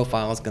taste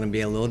profile is going to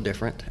be a little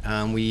different.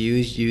 We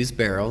use used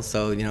barrels,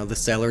 so the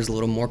cellar's a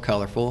little more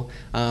colorful.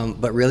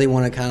 But really,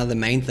 one of the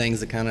main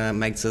things that kind of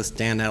makes us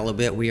stand out a little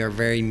bit, we are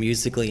very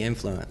musically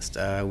influenced.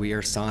 We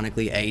are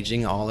sonically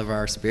aging all of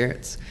our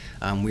spirits.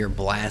 We are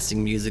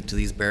blasting music to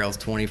these barrels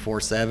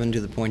 24/7 to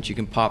the point you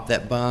can pop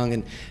that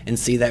bung and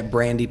see that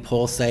brandy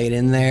pulsate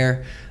in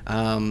there.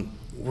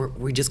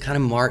 We just kind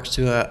of march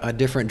to a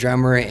different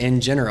drummer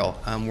in general.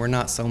 We're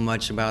not so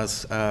much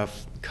about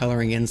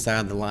coloring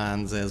inside the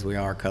lines as we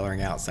are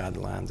coloring outside the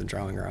lines and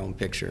drawing our own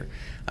picture.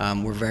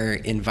 We're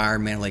very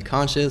environmentally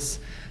conscious.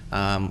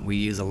 We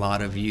use a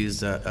lot of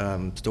used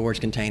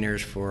storage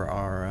containers for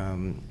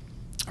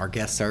our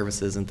guest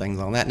services and things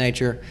of that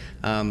nature.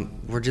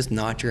 We're just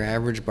not your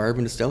average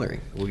bourbon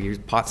distillery. We use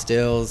pot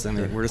stills.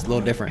 We're just a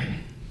little different.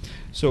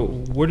 So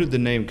where did the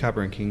name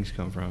Copper and Kings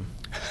come from?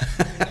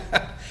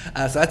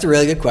 So that's a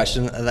really good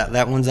question.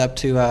 That one's up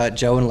to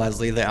Joe and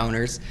Leslie, the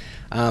owners.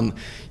 All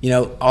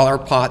our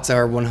pots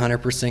are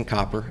 100%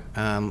 copper,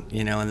 and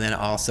then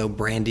also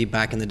brandy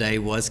back in the day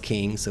was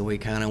king, so we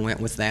kind of went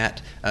with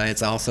that.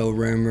 It's also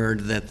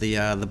rumored that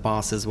the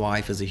boss's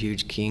wife is a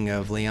huge King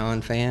of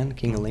Leon's fan,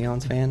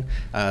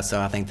 so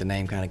I think the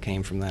name kind of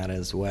came from that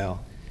as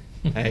well.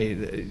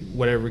 Hey,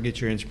 whatever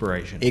gets your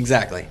inspiration.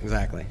 Exactly.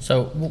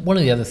 So one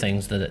of the other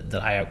things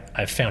that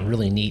I've found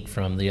really neat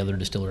from the other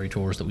distillery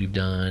tours that we've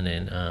done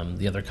and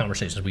the other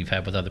conversations we've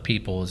had with other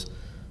people is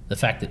the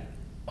fact that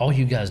all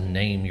you guys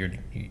name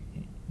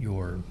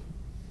your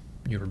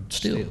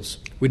stills.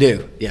 We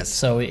do, yes.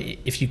 So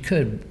if you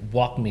could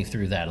walk me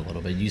through that a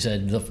little bit. You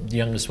said the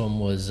youngest one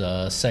was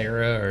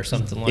Sarah or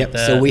something like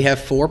that. So we have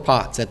 4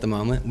 pots at the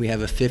moment. We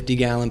have a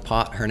 50-gallon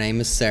pot. Her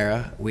name is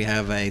Sarah. We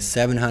have a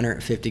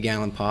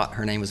 750-gallon pot.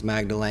 Her name is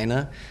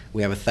Magdalena.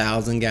 We have a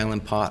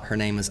 1,000-gallon pot. Her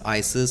name is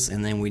Isis.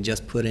 And then we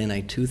just put in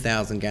a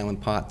 2,000-gallon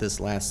pot this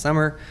last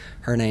summer.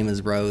 Her name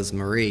is Rose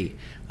Marie.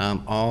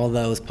 All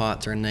those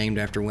pots are named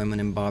after women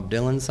in Bob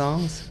Dylan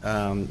songs.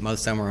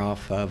 Most of them are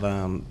off of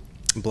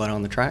Blood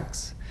on the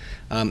Tracks.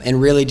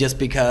 And really just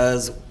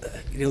because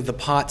the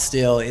pot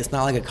still, it's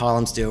not like a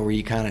column still where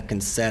you kind of can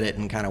set it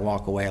and kind of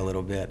walk away a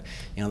little bit.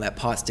 That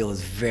pot still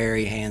is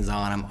very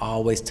hands-on. I'm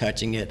always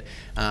touching it.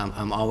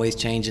 I'm always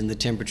changing the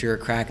temperature,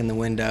 cracking the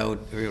window,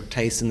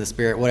 tasting the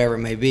spirit, whatever it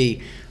may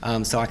be.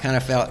 So I kind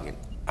of felt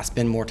I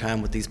spend more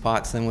time with these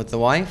pots than with the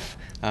wife.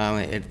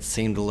 It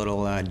seemed a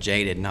little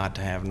jaded not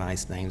to have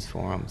nice names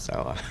for them.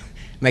 So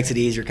makes it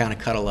easier to kind of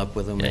cuddle up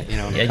with them, in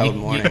a cold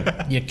morning.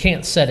 You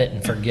can't set it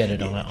and forget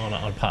it on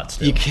a pot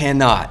still. You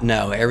cannot.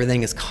 No,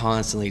 everything is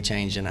constantly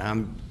changing.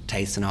 I'm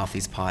tasting off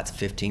these pots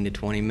 15 to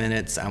 20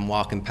 minutes. I'm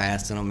walking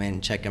past them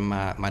and checking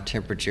my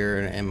temperature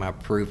and my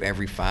proof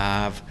every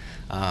 5.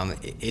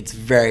 It's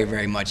very,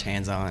 very much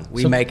hands-on.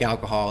 We So- make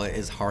alcohol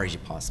as hard as you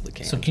possibly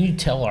can. So can you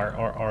tell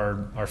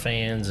our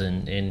fans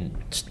and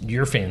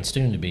your fans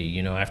soon to be,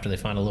 you know, after they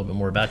find a little bit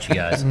more about you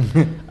guys,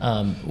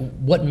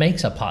 what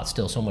makes a pot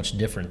still so much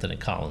different than a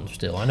column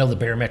still? I know the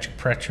barometric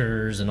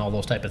pressures and all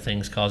those type of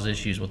things cause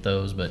issues with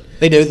those, but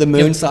They do. The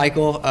moon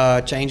cycle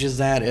changes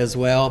that as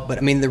well. But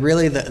I mean,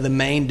 the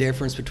main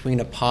difference between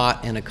a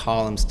pot and a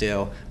column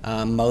still,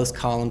 most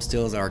column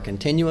stills are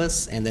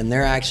continuous, and then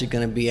they're actually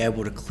going to be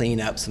able to clean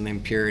up some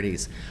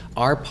impurities.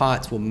 Our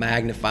pots will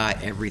magnify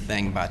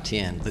everything by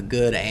 10, the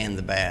good and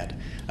the bad.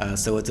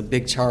 So it's a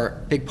big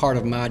part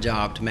of my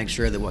job to make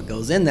sure that what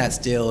goes in that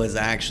still is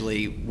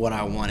actually what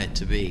I want it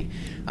to be.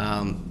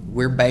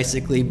 We're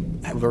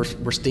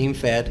steam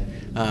fed.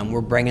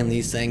 We're bringing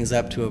these things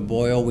up to a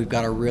boil. We've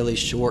got a really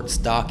short,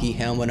 stocky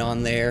helmet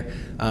on there,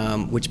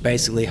 which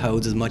basically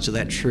holds as much of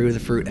that true the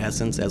fruit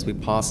essence as we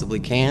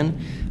possibly can.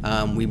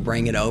 We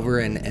bring it over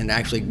and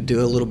actually do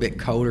a little bit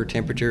colder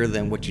temperature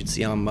than what you'd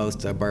see on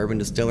most bourbon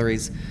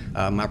distilleries.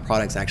 My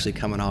product's actually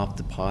coming off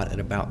the pot at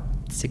about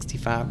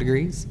 65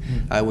 degrees,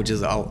 which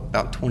is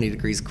about 20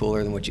 degrees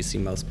cooler than what you see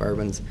most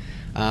bourbons.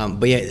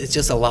 But yeah, it's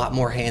just a lot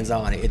more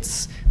hands-on.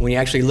 It's when you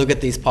actually look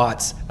at these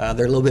pots,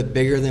 they're a little bit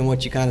bigger than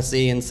what you kind of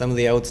see in some of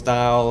the old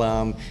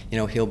style,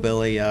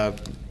 hillbilly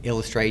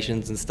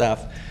illustrations and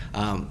stuff.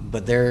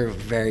 But they're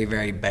very,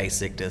 very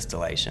basic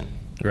distillation.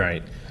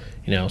 right,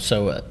 you know,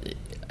 so.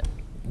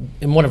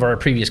 In one of our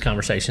previous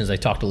conversations, they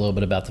talked a little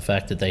bit about the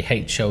fact that they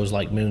hate shows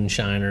like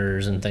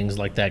Moonshiners and things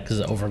like that because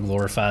it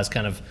over-glorifies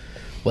kind of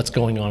what's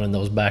going on in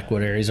those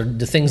backwood areas. Or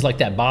do things like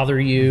that bother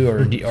you,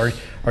 or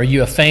are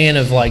you a fan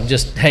of like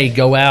just, hey,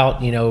 go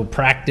out, you know,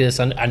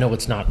 practice? I know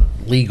it's not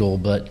legal,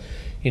 but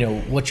you know,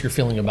 what's your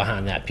feeling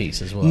behind that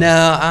piece as well?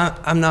 No,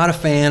 I'm not a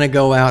fan of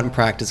go out and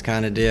practice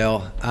kind of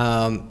deal.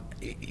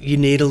 You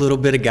need a little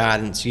bit of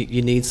guidance.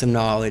 You need some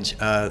knowledge.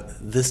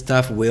 This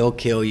stuff will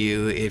kill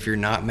you if you're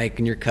not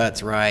making your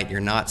cuts right,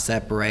 you're not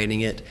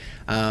separating it.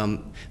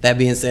 That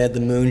being said, the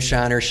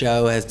Moonshiner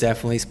show has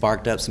definitely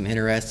sparked up some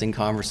interesting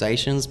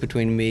conversations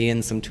between me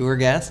and some tour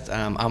guests.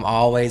 I'm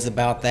always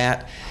about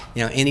that.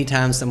 You know,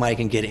 anytime somebody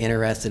can get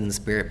interested in the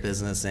spirit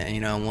business and,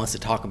 you know, wants to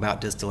talk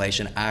about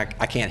distillation, I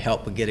can't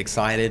help but get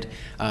excited.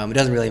 It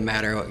doesn't really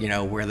matter, you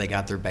know, where they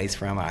got their base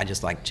from. I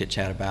just like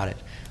chit-chat about it.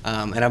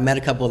 And I've met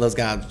a couple of those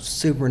guys,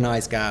 super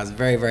nice guys,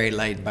 very, very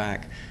laid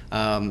back.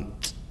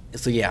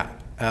 So yeah,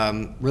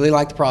 really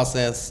like the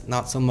process,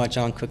 not so much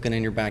on cooking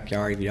in your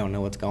backyard if you don't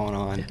know what's going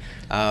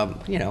on.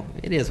 You know,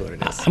 it is what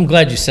it is. I'm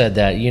glad you said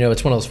that. You know,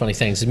 it's one of those funny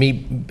things.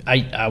 Me,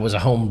 I was a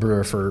home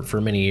brewer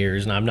for many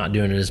years, and I'm not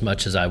doing it as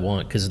much as I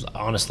want because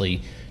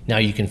honestly, now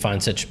you can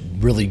find such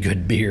really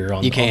good beer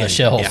on the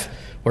shelf, yeah.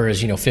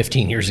 Whereas, you know,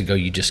 15 years ago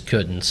you just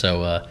couldn't.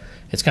 So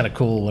it's kind of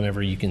cool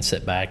whenever you can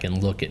sit back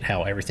and look at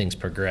how everything's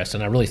progressed.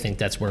 And I really think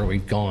that's where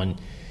we've gone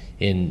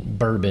in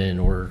bourbon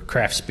or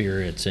craft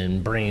spirits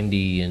and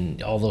brandy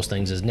and all those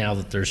things, is now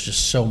that there's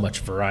just so much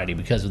variety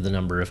because of the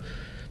number of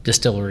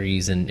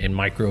distilleries and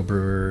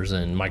microbrewers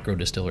and micro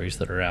distilleries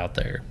that are out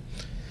there.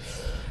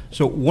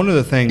 So one of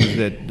the things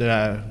that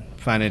I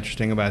find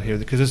interesting about here,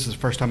 because this is the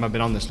first time I've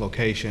been on this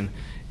location,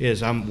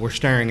 is we're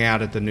staring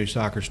out at the new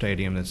soccer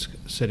stadium that's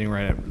sitting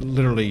right at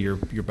literally your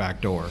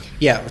back door.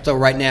 Yeah, so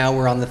right now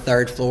we're on the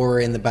 3rd floor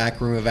in the back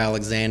room of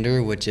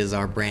Alexander, which is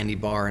our brandy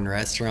bar and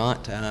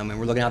restaurant. And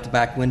we're looking out the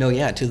back window,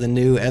 to the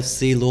new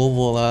FC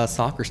Louisville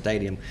soccer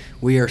stadium.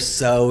 We are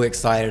so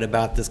excited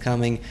about this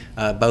coming,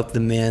 both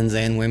the men's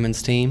and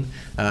women's team.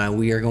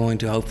 We are going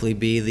to hopefully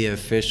be the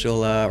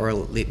official,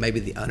 or maybe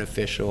the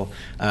unofficial,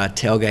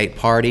 tailgate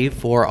party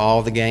for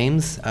all the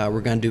games.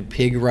 We're going to do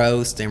pig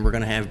roast, and we're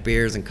going to have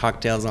beers and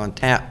cocktails on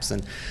taps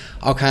and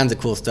all kinds of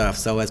cool stuff.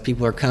 So as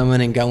people are coming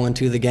and going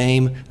to the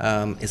game,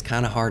 it's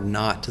kind of hard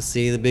not to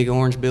see the big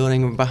orange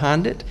building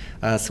behind it.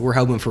 So we're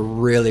hoping for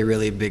really,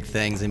 really big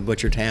things in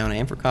Butchertown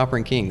and for Copper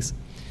and Kings.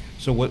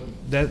 So what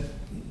that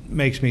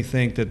makes me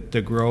think that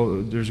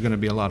there's going to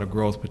be a lot of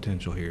growth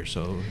potential here.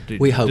 So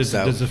we hope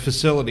so. Does the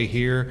facility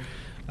here,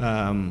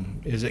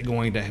 is it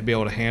going to be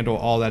able to handle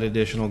all that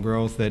additional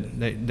growth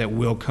that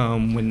will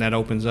come when that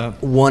opens up?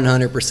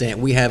 100%.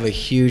 We have a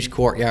huge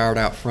courtyard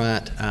out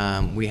front.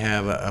 We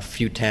have a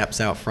few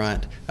taps out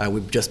front.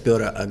 We've just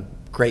built a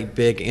great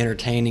big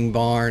entertaining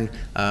barn.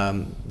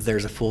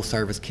 There's a full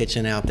service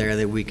kitchen out there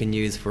that we can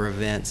use for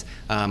events.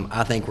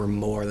 I think we're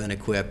more than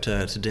equipped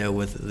to deal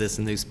with this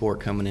new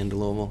sport coming into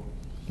Louisville.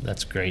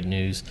 That's great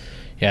news.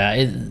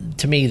 Yeah,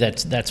 to me,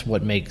 that's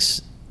what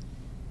makes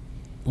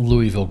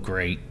Louisville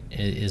great,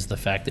 is the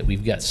fact that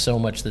we've got so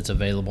much that's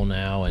available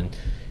now, and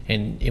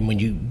when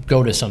you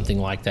go to something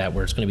like that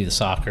where it's going to be the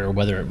soccer, or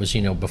whether it was,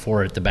 you know,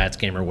 before at the Bats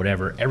game or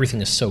whatever,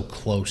 everything is so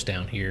close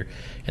down here,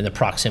 and the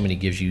proximity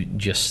gives you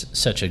just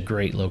such a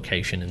great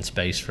location and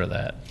space for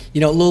that.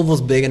 You know,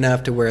 Louisville's big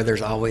enough to where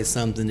there's always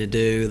something to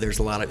do.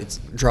 It's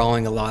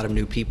drawing a lot of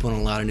new people and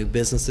a lot of new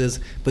businesses,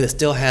 but it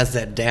still has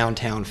that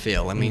downtown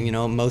feel. I mean, you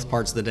know, most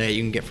parts of the day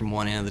you can get from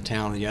one end of the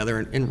town to the other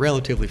and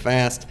relatively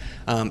fast.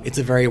 It's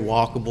a very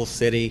walkable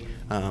city.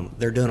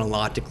 They're doing a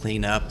lot to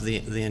clean up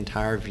the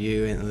entire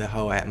view and the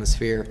whole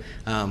atmosphere.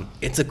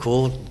 It's a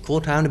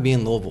cool time to be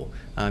in Louisville.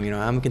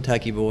 I'm a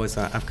Kentucky boy,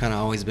 so I've kind of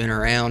always been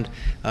around.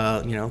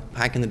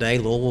 Back in the day,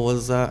 Louisville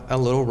was a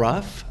little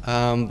rough,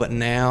 but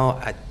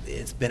now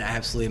it's been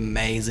absolutely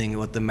amazing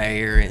what the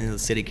mayor and the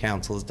city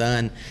council has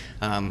done.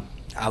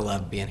 I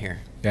love being here.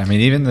 Yeah, I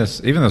mean, even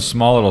this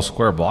small little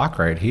square block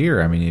right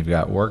here. I mean, you've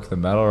got Work the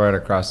Metal right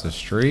across the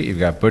street. You've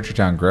got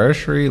Butchertown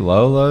Grocery,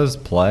 Lola's,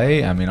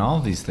 Play. I mean, all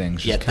of these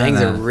things.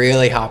 Things are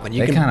really hopping.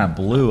 They kind of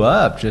blew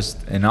up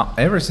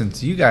ever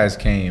since you guys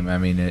came. I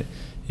mean,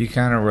 you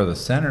kind of were the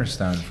center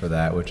stone for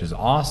that, which is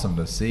awesome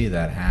to see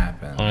that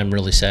happen. I'm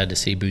really sad to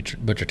see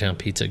Butchertown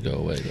Pizza go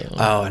away, though.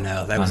 Oh,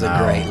 no, that was a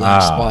great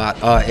lunch spot.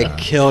 Oh, it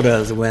killed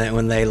us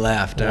when they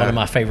left. One of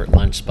my favorite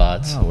lunch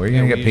spots. Oh, where are you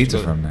going to get pizza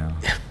from now?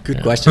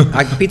 Good question.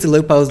 Pizza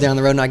Lupo's down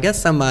the road, and I guess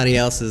somebody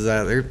else is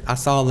there. I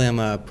saw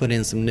them put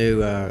in some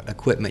new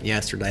equipment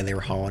yesterday. They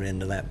were hauling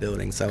into that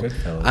building, so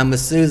I'm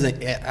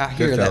assuming. I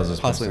hear that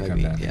possibly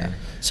maybe. Yeah.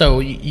 So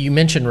you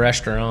mentioned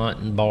restaurant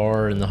and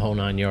bar and the whole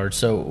 9 yards.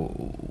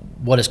 So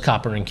what is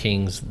Copper and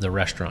Kings, the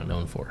restaurant,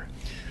 known for?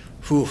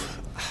 Whew.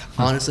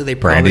 Honestly, they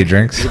probably brandy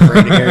drinks.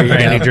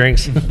 Brandy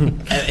drinks.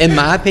 In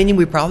my opinion,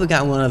 we probably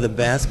got one of the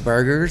best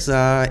burgers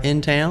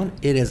in town.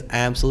 It is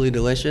absolutely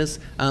delicious.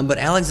 But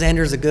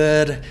Alexander's a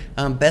good,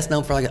 best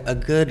known for like a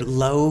good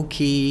low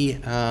key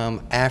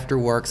after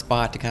work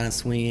spot to kind of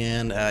swing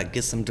in,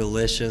 get some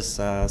delicious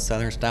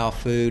Southern style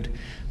food.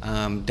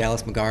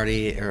 Dallas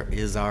McGarty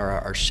is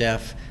our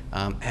chef.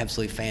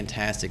 Absolutely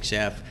fantastic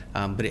chef,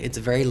 but it's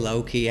a very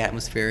low-key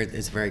atmosphere.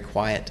 It's very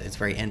quiet. It's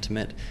very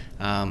intimate.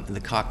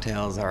 The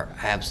cocktails are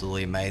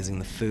absolutely amazing.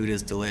 The food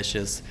is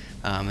delicious,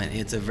 and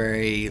it's a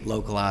very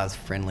localized,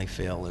 friendly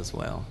feel as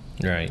well.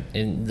 Right,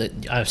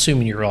 and I'm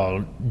assuming you're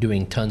all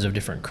doing tons of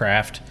different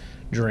craft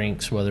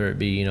drinks, whether it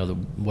be the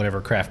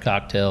whatever craft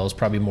cocktails,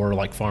 probably more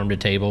like farm to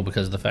table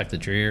because of the fact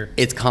that you're here.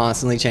 It's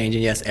constantly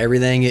changing. Yes,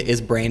 everything is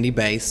brandy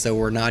based, so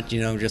we're not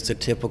just a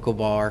typical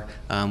bar.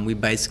 We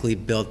basically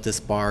built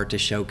this bar to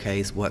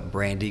showcase what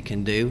brandy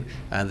can do.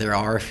 There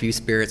are a few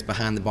spirits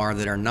behind the bar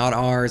that are not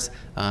ours,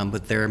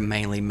 but they're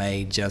mainly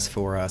made just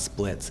for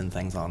splits and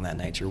things on that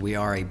nature. We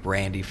are a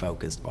brandy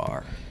focused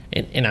bar.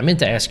 And I meant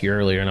to ask you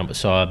earlier,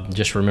 so I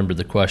just remembered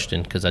the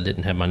question because I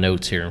didn't have my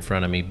notes here in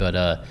front of me,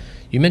 but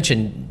you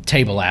mentioned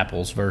table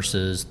apples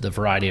versus the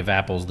variety of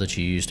apples that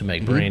you use to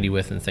make brandy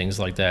with and things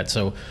like that.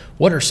 So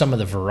what are some of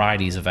the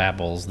varieties of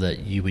apples that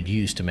you would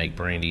use to make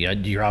brandy?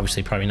 You're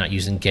obviously probably not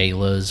using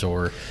galas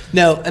or...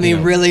 No, I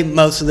mean, really,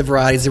 most of the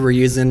varieties that we're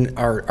using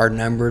are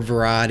numbered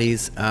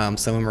varieties. Some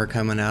of them are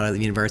coming out of the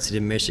University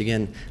of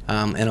Michigan,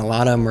 and a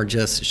lot of them are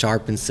just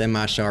sharp and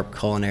semi-sharp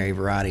culinary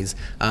varieties.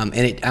 And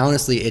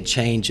it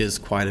changes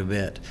quite a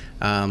bit,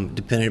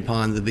 depending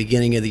upon the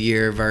beginning of the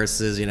year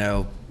versus,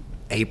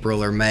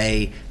 April or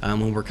May,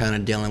 when we're kind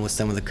of dealing with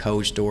some of the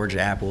cold storage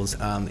apples.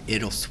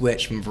 It'll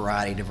switch from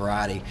variety to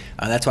variety.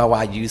 That's why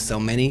I use so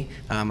many.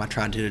 I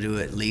try to do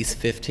at least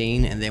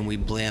 15, and then we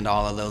blend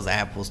all of those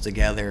apples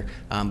together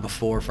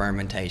before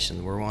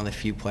fermentation. We're one of the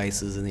few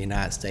places in the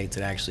United States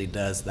that actually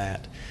does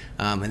that.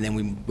 And then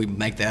we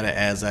make that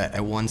as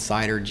a one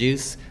cider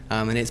juice,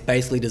 and it's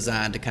basically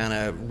designed to kind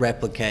of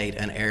replicate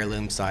an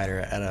heirloom cider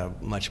at a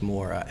much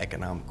more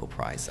economical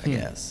price, I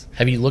guess.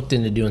 Have you looked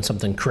into doing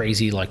something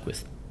crazy like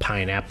with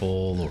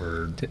pineapple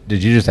or...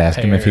 Did you just ask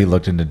him if he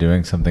looked into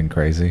doing something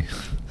crazy?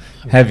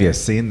 Have you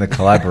seen the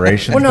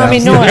collaboration? Well,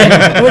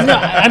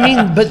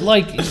 but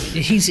like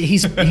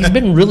he's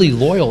been really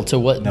loyal to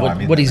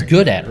what he's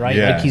good at, right?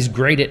 Yeah. Like he's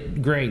great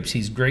at grapes,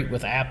 he's great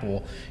with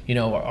apple.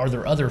 Are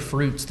there other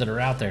fruits that are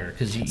out there?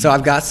 So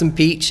I've got some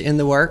peach in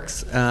the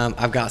works.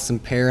 I've got some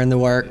pear in the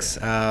works.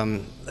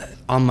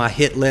 On my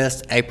hit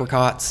list,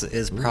 apricots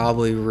is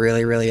probably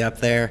really, really up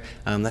there.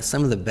 That's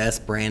some of the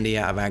best brandy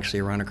I've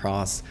actually run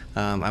across.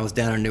 I was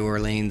down in New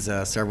Orleans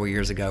several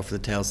years ago for the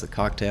Tales of the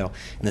Cocktail,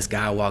 and this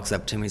guy walks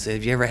up to me and says,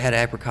 "Have you ever had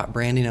apricot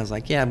brandy?" And I was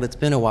like, "Yeah, but it's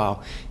been a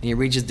while." And he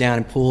reaches down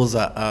and pulls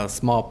a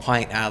small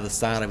pint out of the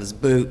side of his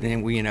boot,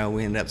 and we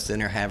end up sitting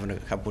there having a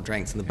couple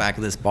drinks in the back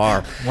of this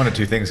bar. One of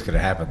two things could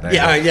have happened there.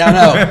 Yeah,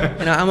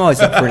 I know. I'm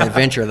always up for an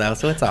adventure, though,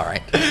 so it's all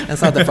right.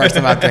 That's not the first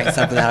time I've drank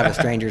something out of a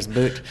stranger's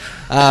boot.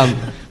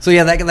 So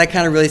yeah, that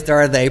kind of really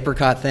started the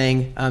apricot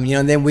thing.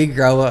 And then we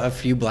grow a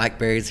few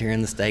blackberries here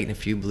in the state and a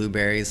few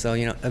blueberries. So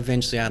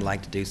eventually I'd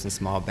like to do some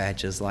small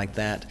batches like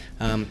that.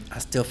 I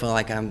still feel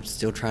like I'm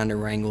still trying to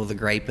wrangle the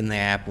grape and the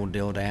apple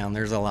deal down.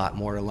 There's a lot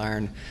more to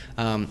learn.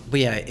 But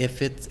yeah,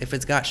 if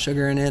it's got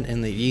sugar in it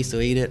and the yeast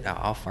will eat it,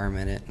 I'll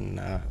ferment it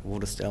and we'll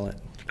distill it.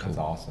 That's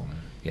awesome.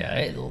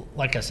 Yeah,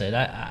 like I said,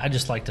 I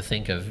just like to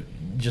think of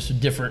just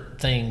different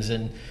things,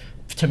 and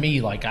to me,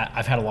 like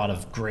I've had a lot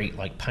of great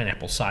like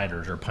pineapple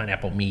ciders or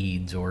pineapple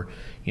meads or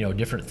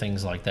different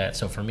things like that.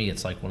 So for me,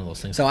 it's like one of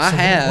those things. So I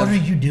have. What are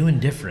you doing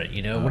different?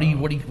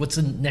 What's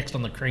next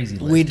on the crazy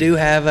list? We do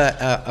have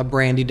a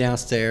brandy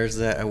downstairs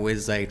that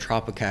was a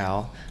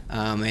Tropical,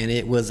 and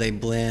it was a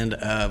blend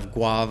of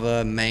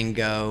guava,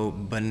 mango,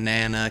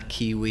 banana,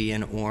 kiwi,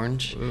 and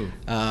orange.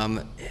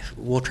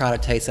 We'll try to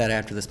taste that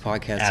after this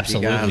podcast.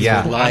 Absolutely. If you guys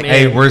Yeah. would like.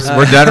 Hey, we're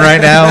done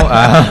right now.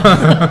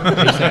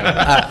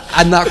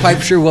 I'm not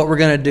quite sure what we're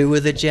going to do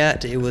with it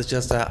yet. It was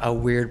just a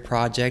weird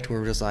project. We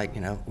were just like,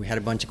 we had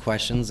a bunch of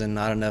questions and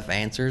not enough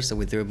answers, so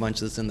we threw a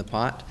bunch of this in the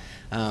pot.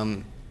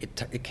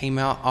 It came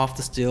out off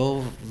the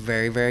still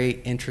very,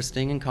 very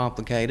interesting and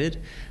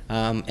complicated.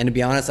 And to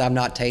be honest, I've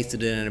not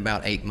tasted it in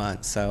about 8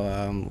 months,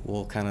 so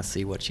we'll kind of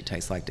see what she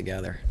tastes like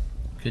together.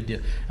 Good deal.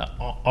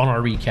 On our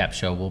recap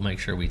show, we'll make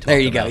sure we talk. There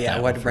you go. about Yeah, that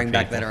I one wanted to for bring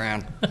back people. that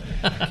around.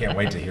 I can't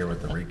wait to hear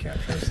what the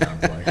recap show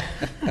sounds like.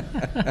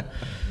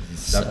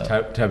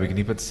 Toby, can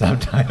you put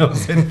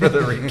subtitles in for the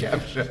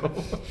recap show?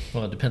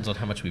 Well, it depends on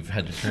how much we've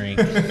had to drink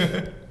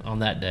on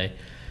that day.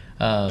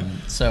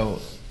 So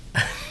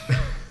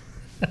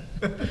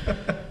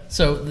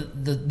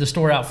the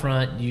store out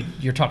front,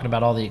 you're talking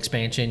about all the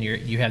expansion.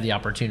 You have the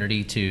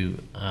opportunity to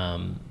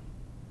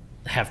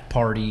have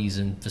parties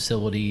and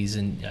facilities,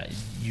 and it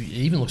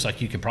even looks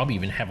like you could probably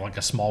even have like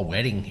a small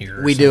wedding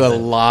here. Or We do a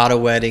something. lot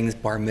of weddings,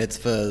 bar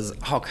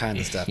mitzvahs, all kinds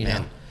of stuff, You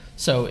man. know.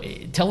 So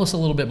tell us a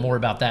little bit more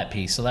about that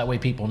piece, so that way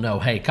people know,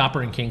 hey,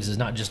 Copper and Kings is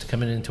not just to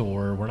come in and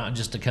tour. We're not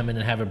just to come in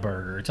and have a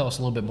burger. Tell us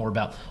a little bit more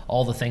about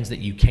all the things that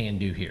you can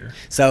do here.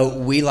 So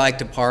we like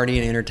to party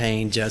and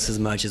entertain just as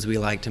much as we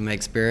like to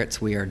make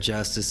spirits. We are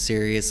just as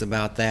serious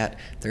about that.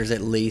 There's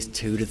at least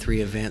 2 to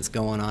 3 events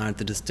going on at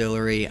the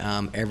distillery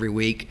every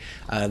week.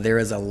 There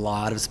is a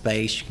lot of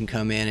space you can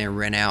come in and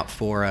rent out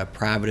for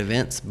private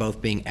events,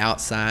 both being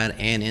outside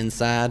and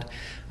inside.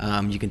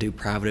 You can do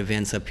private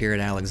events up here at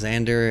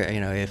Alexander,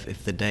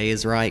 if the day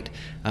is right.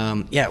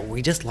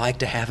 We just like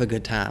to have a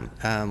good time.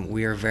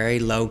 We are very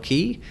low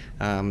key.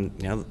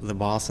 The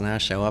boss and I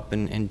show up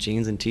in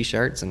jeans and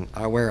t-shirts, and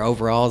I wear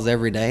overalls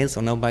every day, so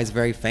nobody's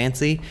very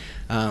fancy.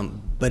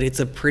 But it's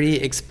a pretty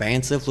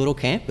expansive little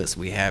campus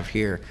we have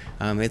here.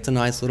 It's a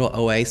nice little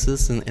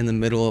oasis in the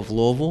middle of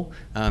Louisville.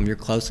 You're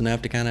close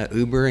enough to kind of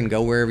Uber and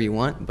go wherever you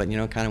want, but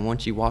kind of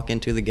once you walk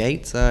into the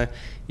gates,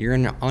 you're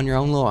on your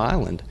own little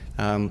island.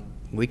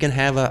 We can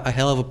have a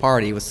hell of a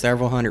party with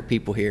several hundred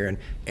people here, and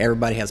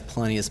everybody has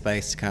plenty of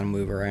space to kind of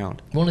move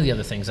around. One of the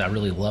other things I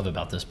really love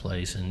about this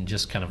place, and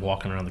just kind of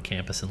walking around the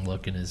campus and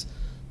looking, is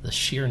the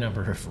sheer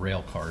number of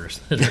rail cars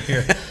that are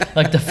here,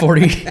 like the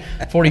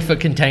 40-foot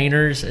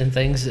containers and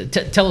things.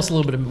 Tell us a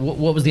little bit of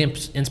what was the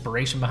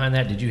inspiration behind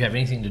that? Did you have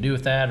anything to do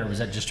with that, or was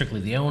that just strictly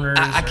the owners?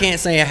 I can't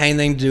say I had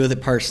anything to do with it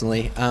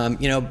personally.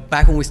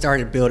 Back when we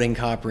started building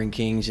Copper and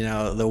Kings,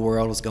 the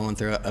world was going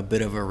through a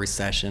bit of a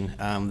recession.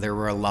 There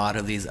were a lot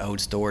of these old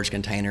storage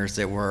containers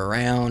that were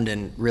around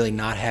and really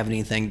not having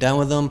anything done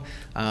with them.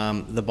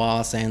 The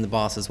boss and the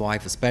boss's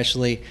wife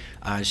especially,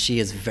 she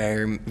is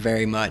very,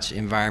 very much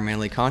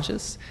environmentally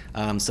conscious.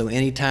 So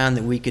anytime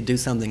that we could do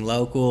something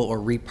local or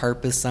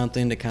repurpose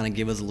something to kind of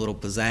give us a little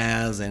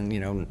pizzazz and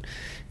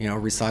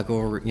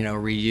recycle,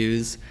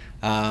 reuse,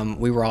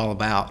 we were all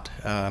about.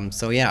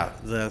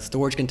 The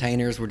storage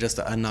containers were just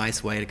a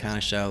nice way to kind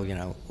of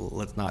show,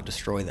 let's not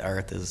destroy the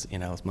earth as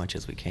much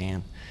as we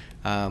can.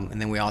 And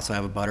then we also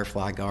have a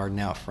butterfly garden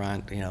out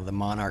front. The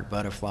monarch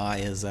butterfly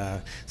is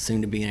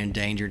soon to be an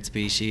endangered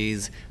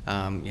species.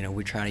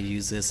 We try to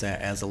use this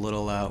as a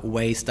little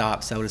way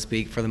stop, so to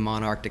speak, for the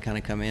monarch to kind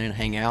of come in and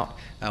hang out.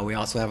 We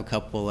also have a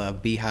couple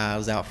of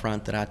beehives out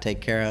front that I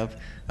take care of,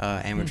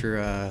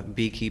 amateur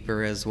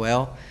beekeeper as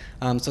well.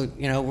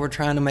 We're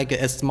trying to make it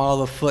as small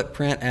of a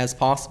footprint as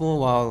possible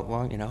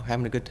while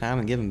having a good time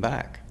and giving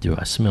back. Do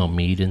I smell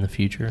mead in the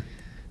future?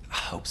 I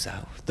hope so.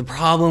 The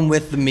problem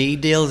with the mead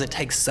deal is it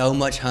takes so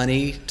much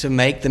honey to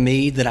make the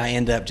mead that I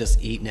end up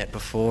just eating it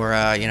before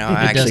I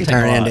actually take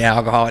turn a it lot. into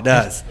alcohol. It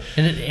does.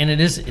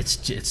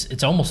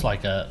 It's almost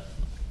like a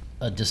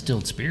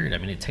distilled spirit. I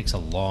mean, it takes a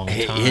long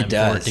time It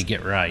does. for it to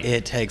get right.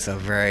 It takes a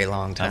very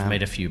long time. I've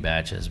made a few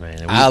batches,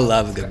 man. I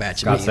love a good batch of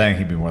Scott's mead. saying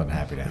he'd be more than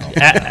happy to help.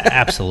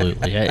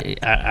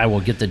 Absolutely. I will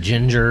get the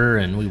ginger,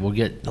 and we will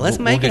get. Let's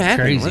we'll make get it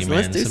happen. Crazy,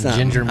 Let's man. do Some something.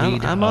 ginger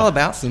mead. I'm all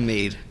about some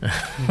mead.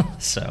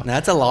 So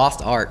That's a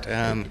lost art.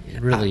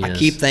 It really I is.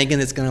 keep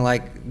thinking it's going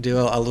to do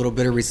a little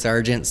bit of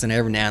resurgence, and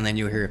every now and then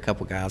you'll hear a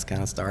couple guys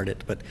kind of start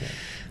it, but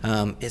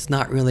it's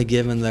not really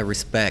given the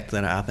respect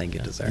that I think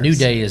it deserves. New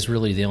Day is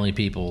really the only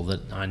people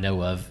that I know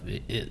of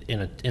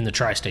in the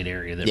tri-state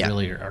area that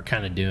really are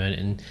kind of doing it,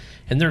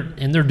 and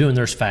they're doing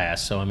theirs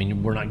fast. So I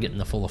mean, we're not getting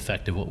the full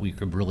effect of what we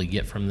could really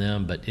get from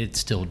them, but it's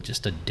still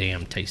just a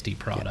damn tasty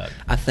product.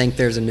 I think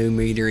there's a new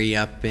meadery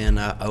up in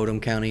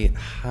Odom County,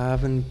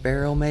 Hive and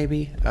Barrel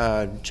maybe.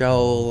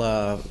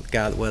 Joel,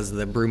 guy that was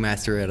the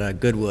brewmaster at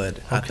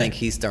Goodwood, I think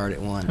he's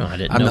started one. Oh, I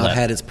didn't I've know not that.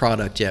 had his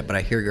product yet, but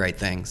I hear great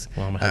things.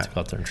 Well, I'm gonna have to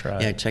go out there and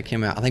try Yeah, it. check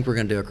him out. I think we're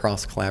going to do a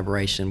cross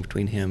collaboration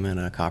between him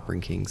and Copper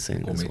and King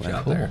soon We'll as meet well. you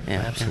out there. Yeah,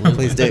 Absolutely.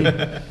 please do.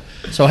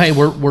 So, hey,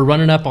 we're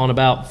running up on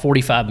about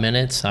 45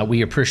 minutes.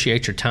 We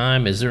appreciate your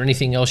time. Is there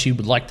anything else you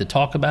would like to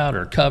talk about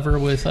or cover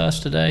with us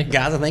today?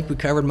 Guys, I think we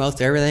covered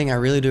most everything. I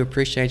really do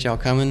appreciate y'all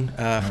coming.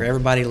 For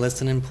everybody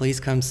listening, please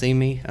come see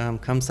me.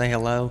 Come say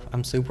hello.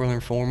 I'm super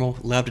informal.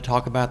 Love to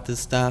talk about this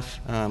stuff.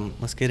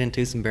 Let's get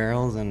into some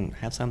barrels and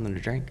have something to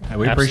drink. Hey,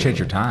 we appreciate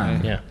your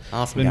time. Yeah.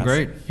 Awesome, Been guys.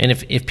 great. And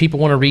if people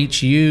want to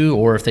reach you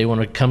or if they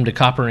want to come to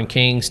Copper and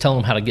Kings, tell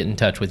them how to get in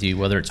touch with you,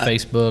 whether it's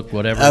Facebook,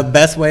 whatever.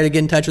 Best way to get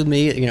in touch with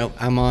me,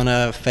 I'm on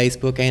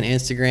Facebook and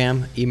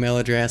Instagram. Email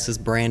address is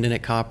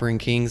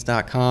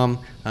brandon@copperandkings.com.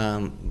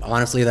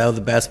 Honestly, though, the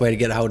best way to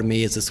get a hold of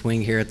me is to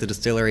swing here at the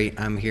distillery.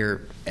 I'm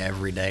here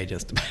every day,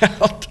 just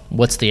about.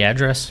 What's the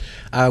address?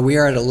 We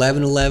are at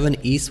 1111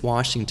 East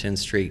Washington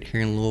Street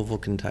here in Louisville,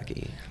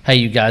 Kentucky. Hey,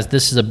 you guys,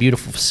 this is a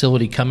beautiful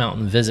facility. Come out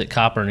and visit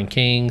Copper and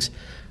Kings.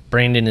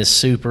 Brandon is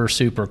super,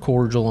 super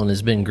cordial and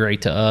has been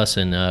great to us,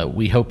 and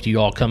we hope you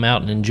all come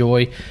out and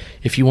enjoy.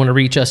 If you want to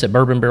reach us at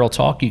Bourbon Barrel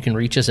Talk, you can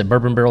reach us at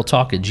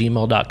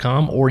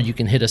bourbonbarreltalk@gmail.com, or you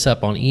can hit us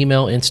up on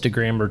email,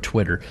 Instagram, or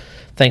Twitter.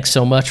 Thanks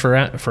so much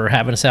for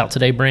having us out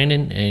today,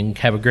 Brandon, and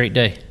have a great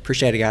day.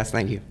 Appreciate it, guys.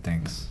 Thank you.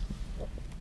 Thanks.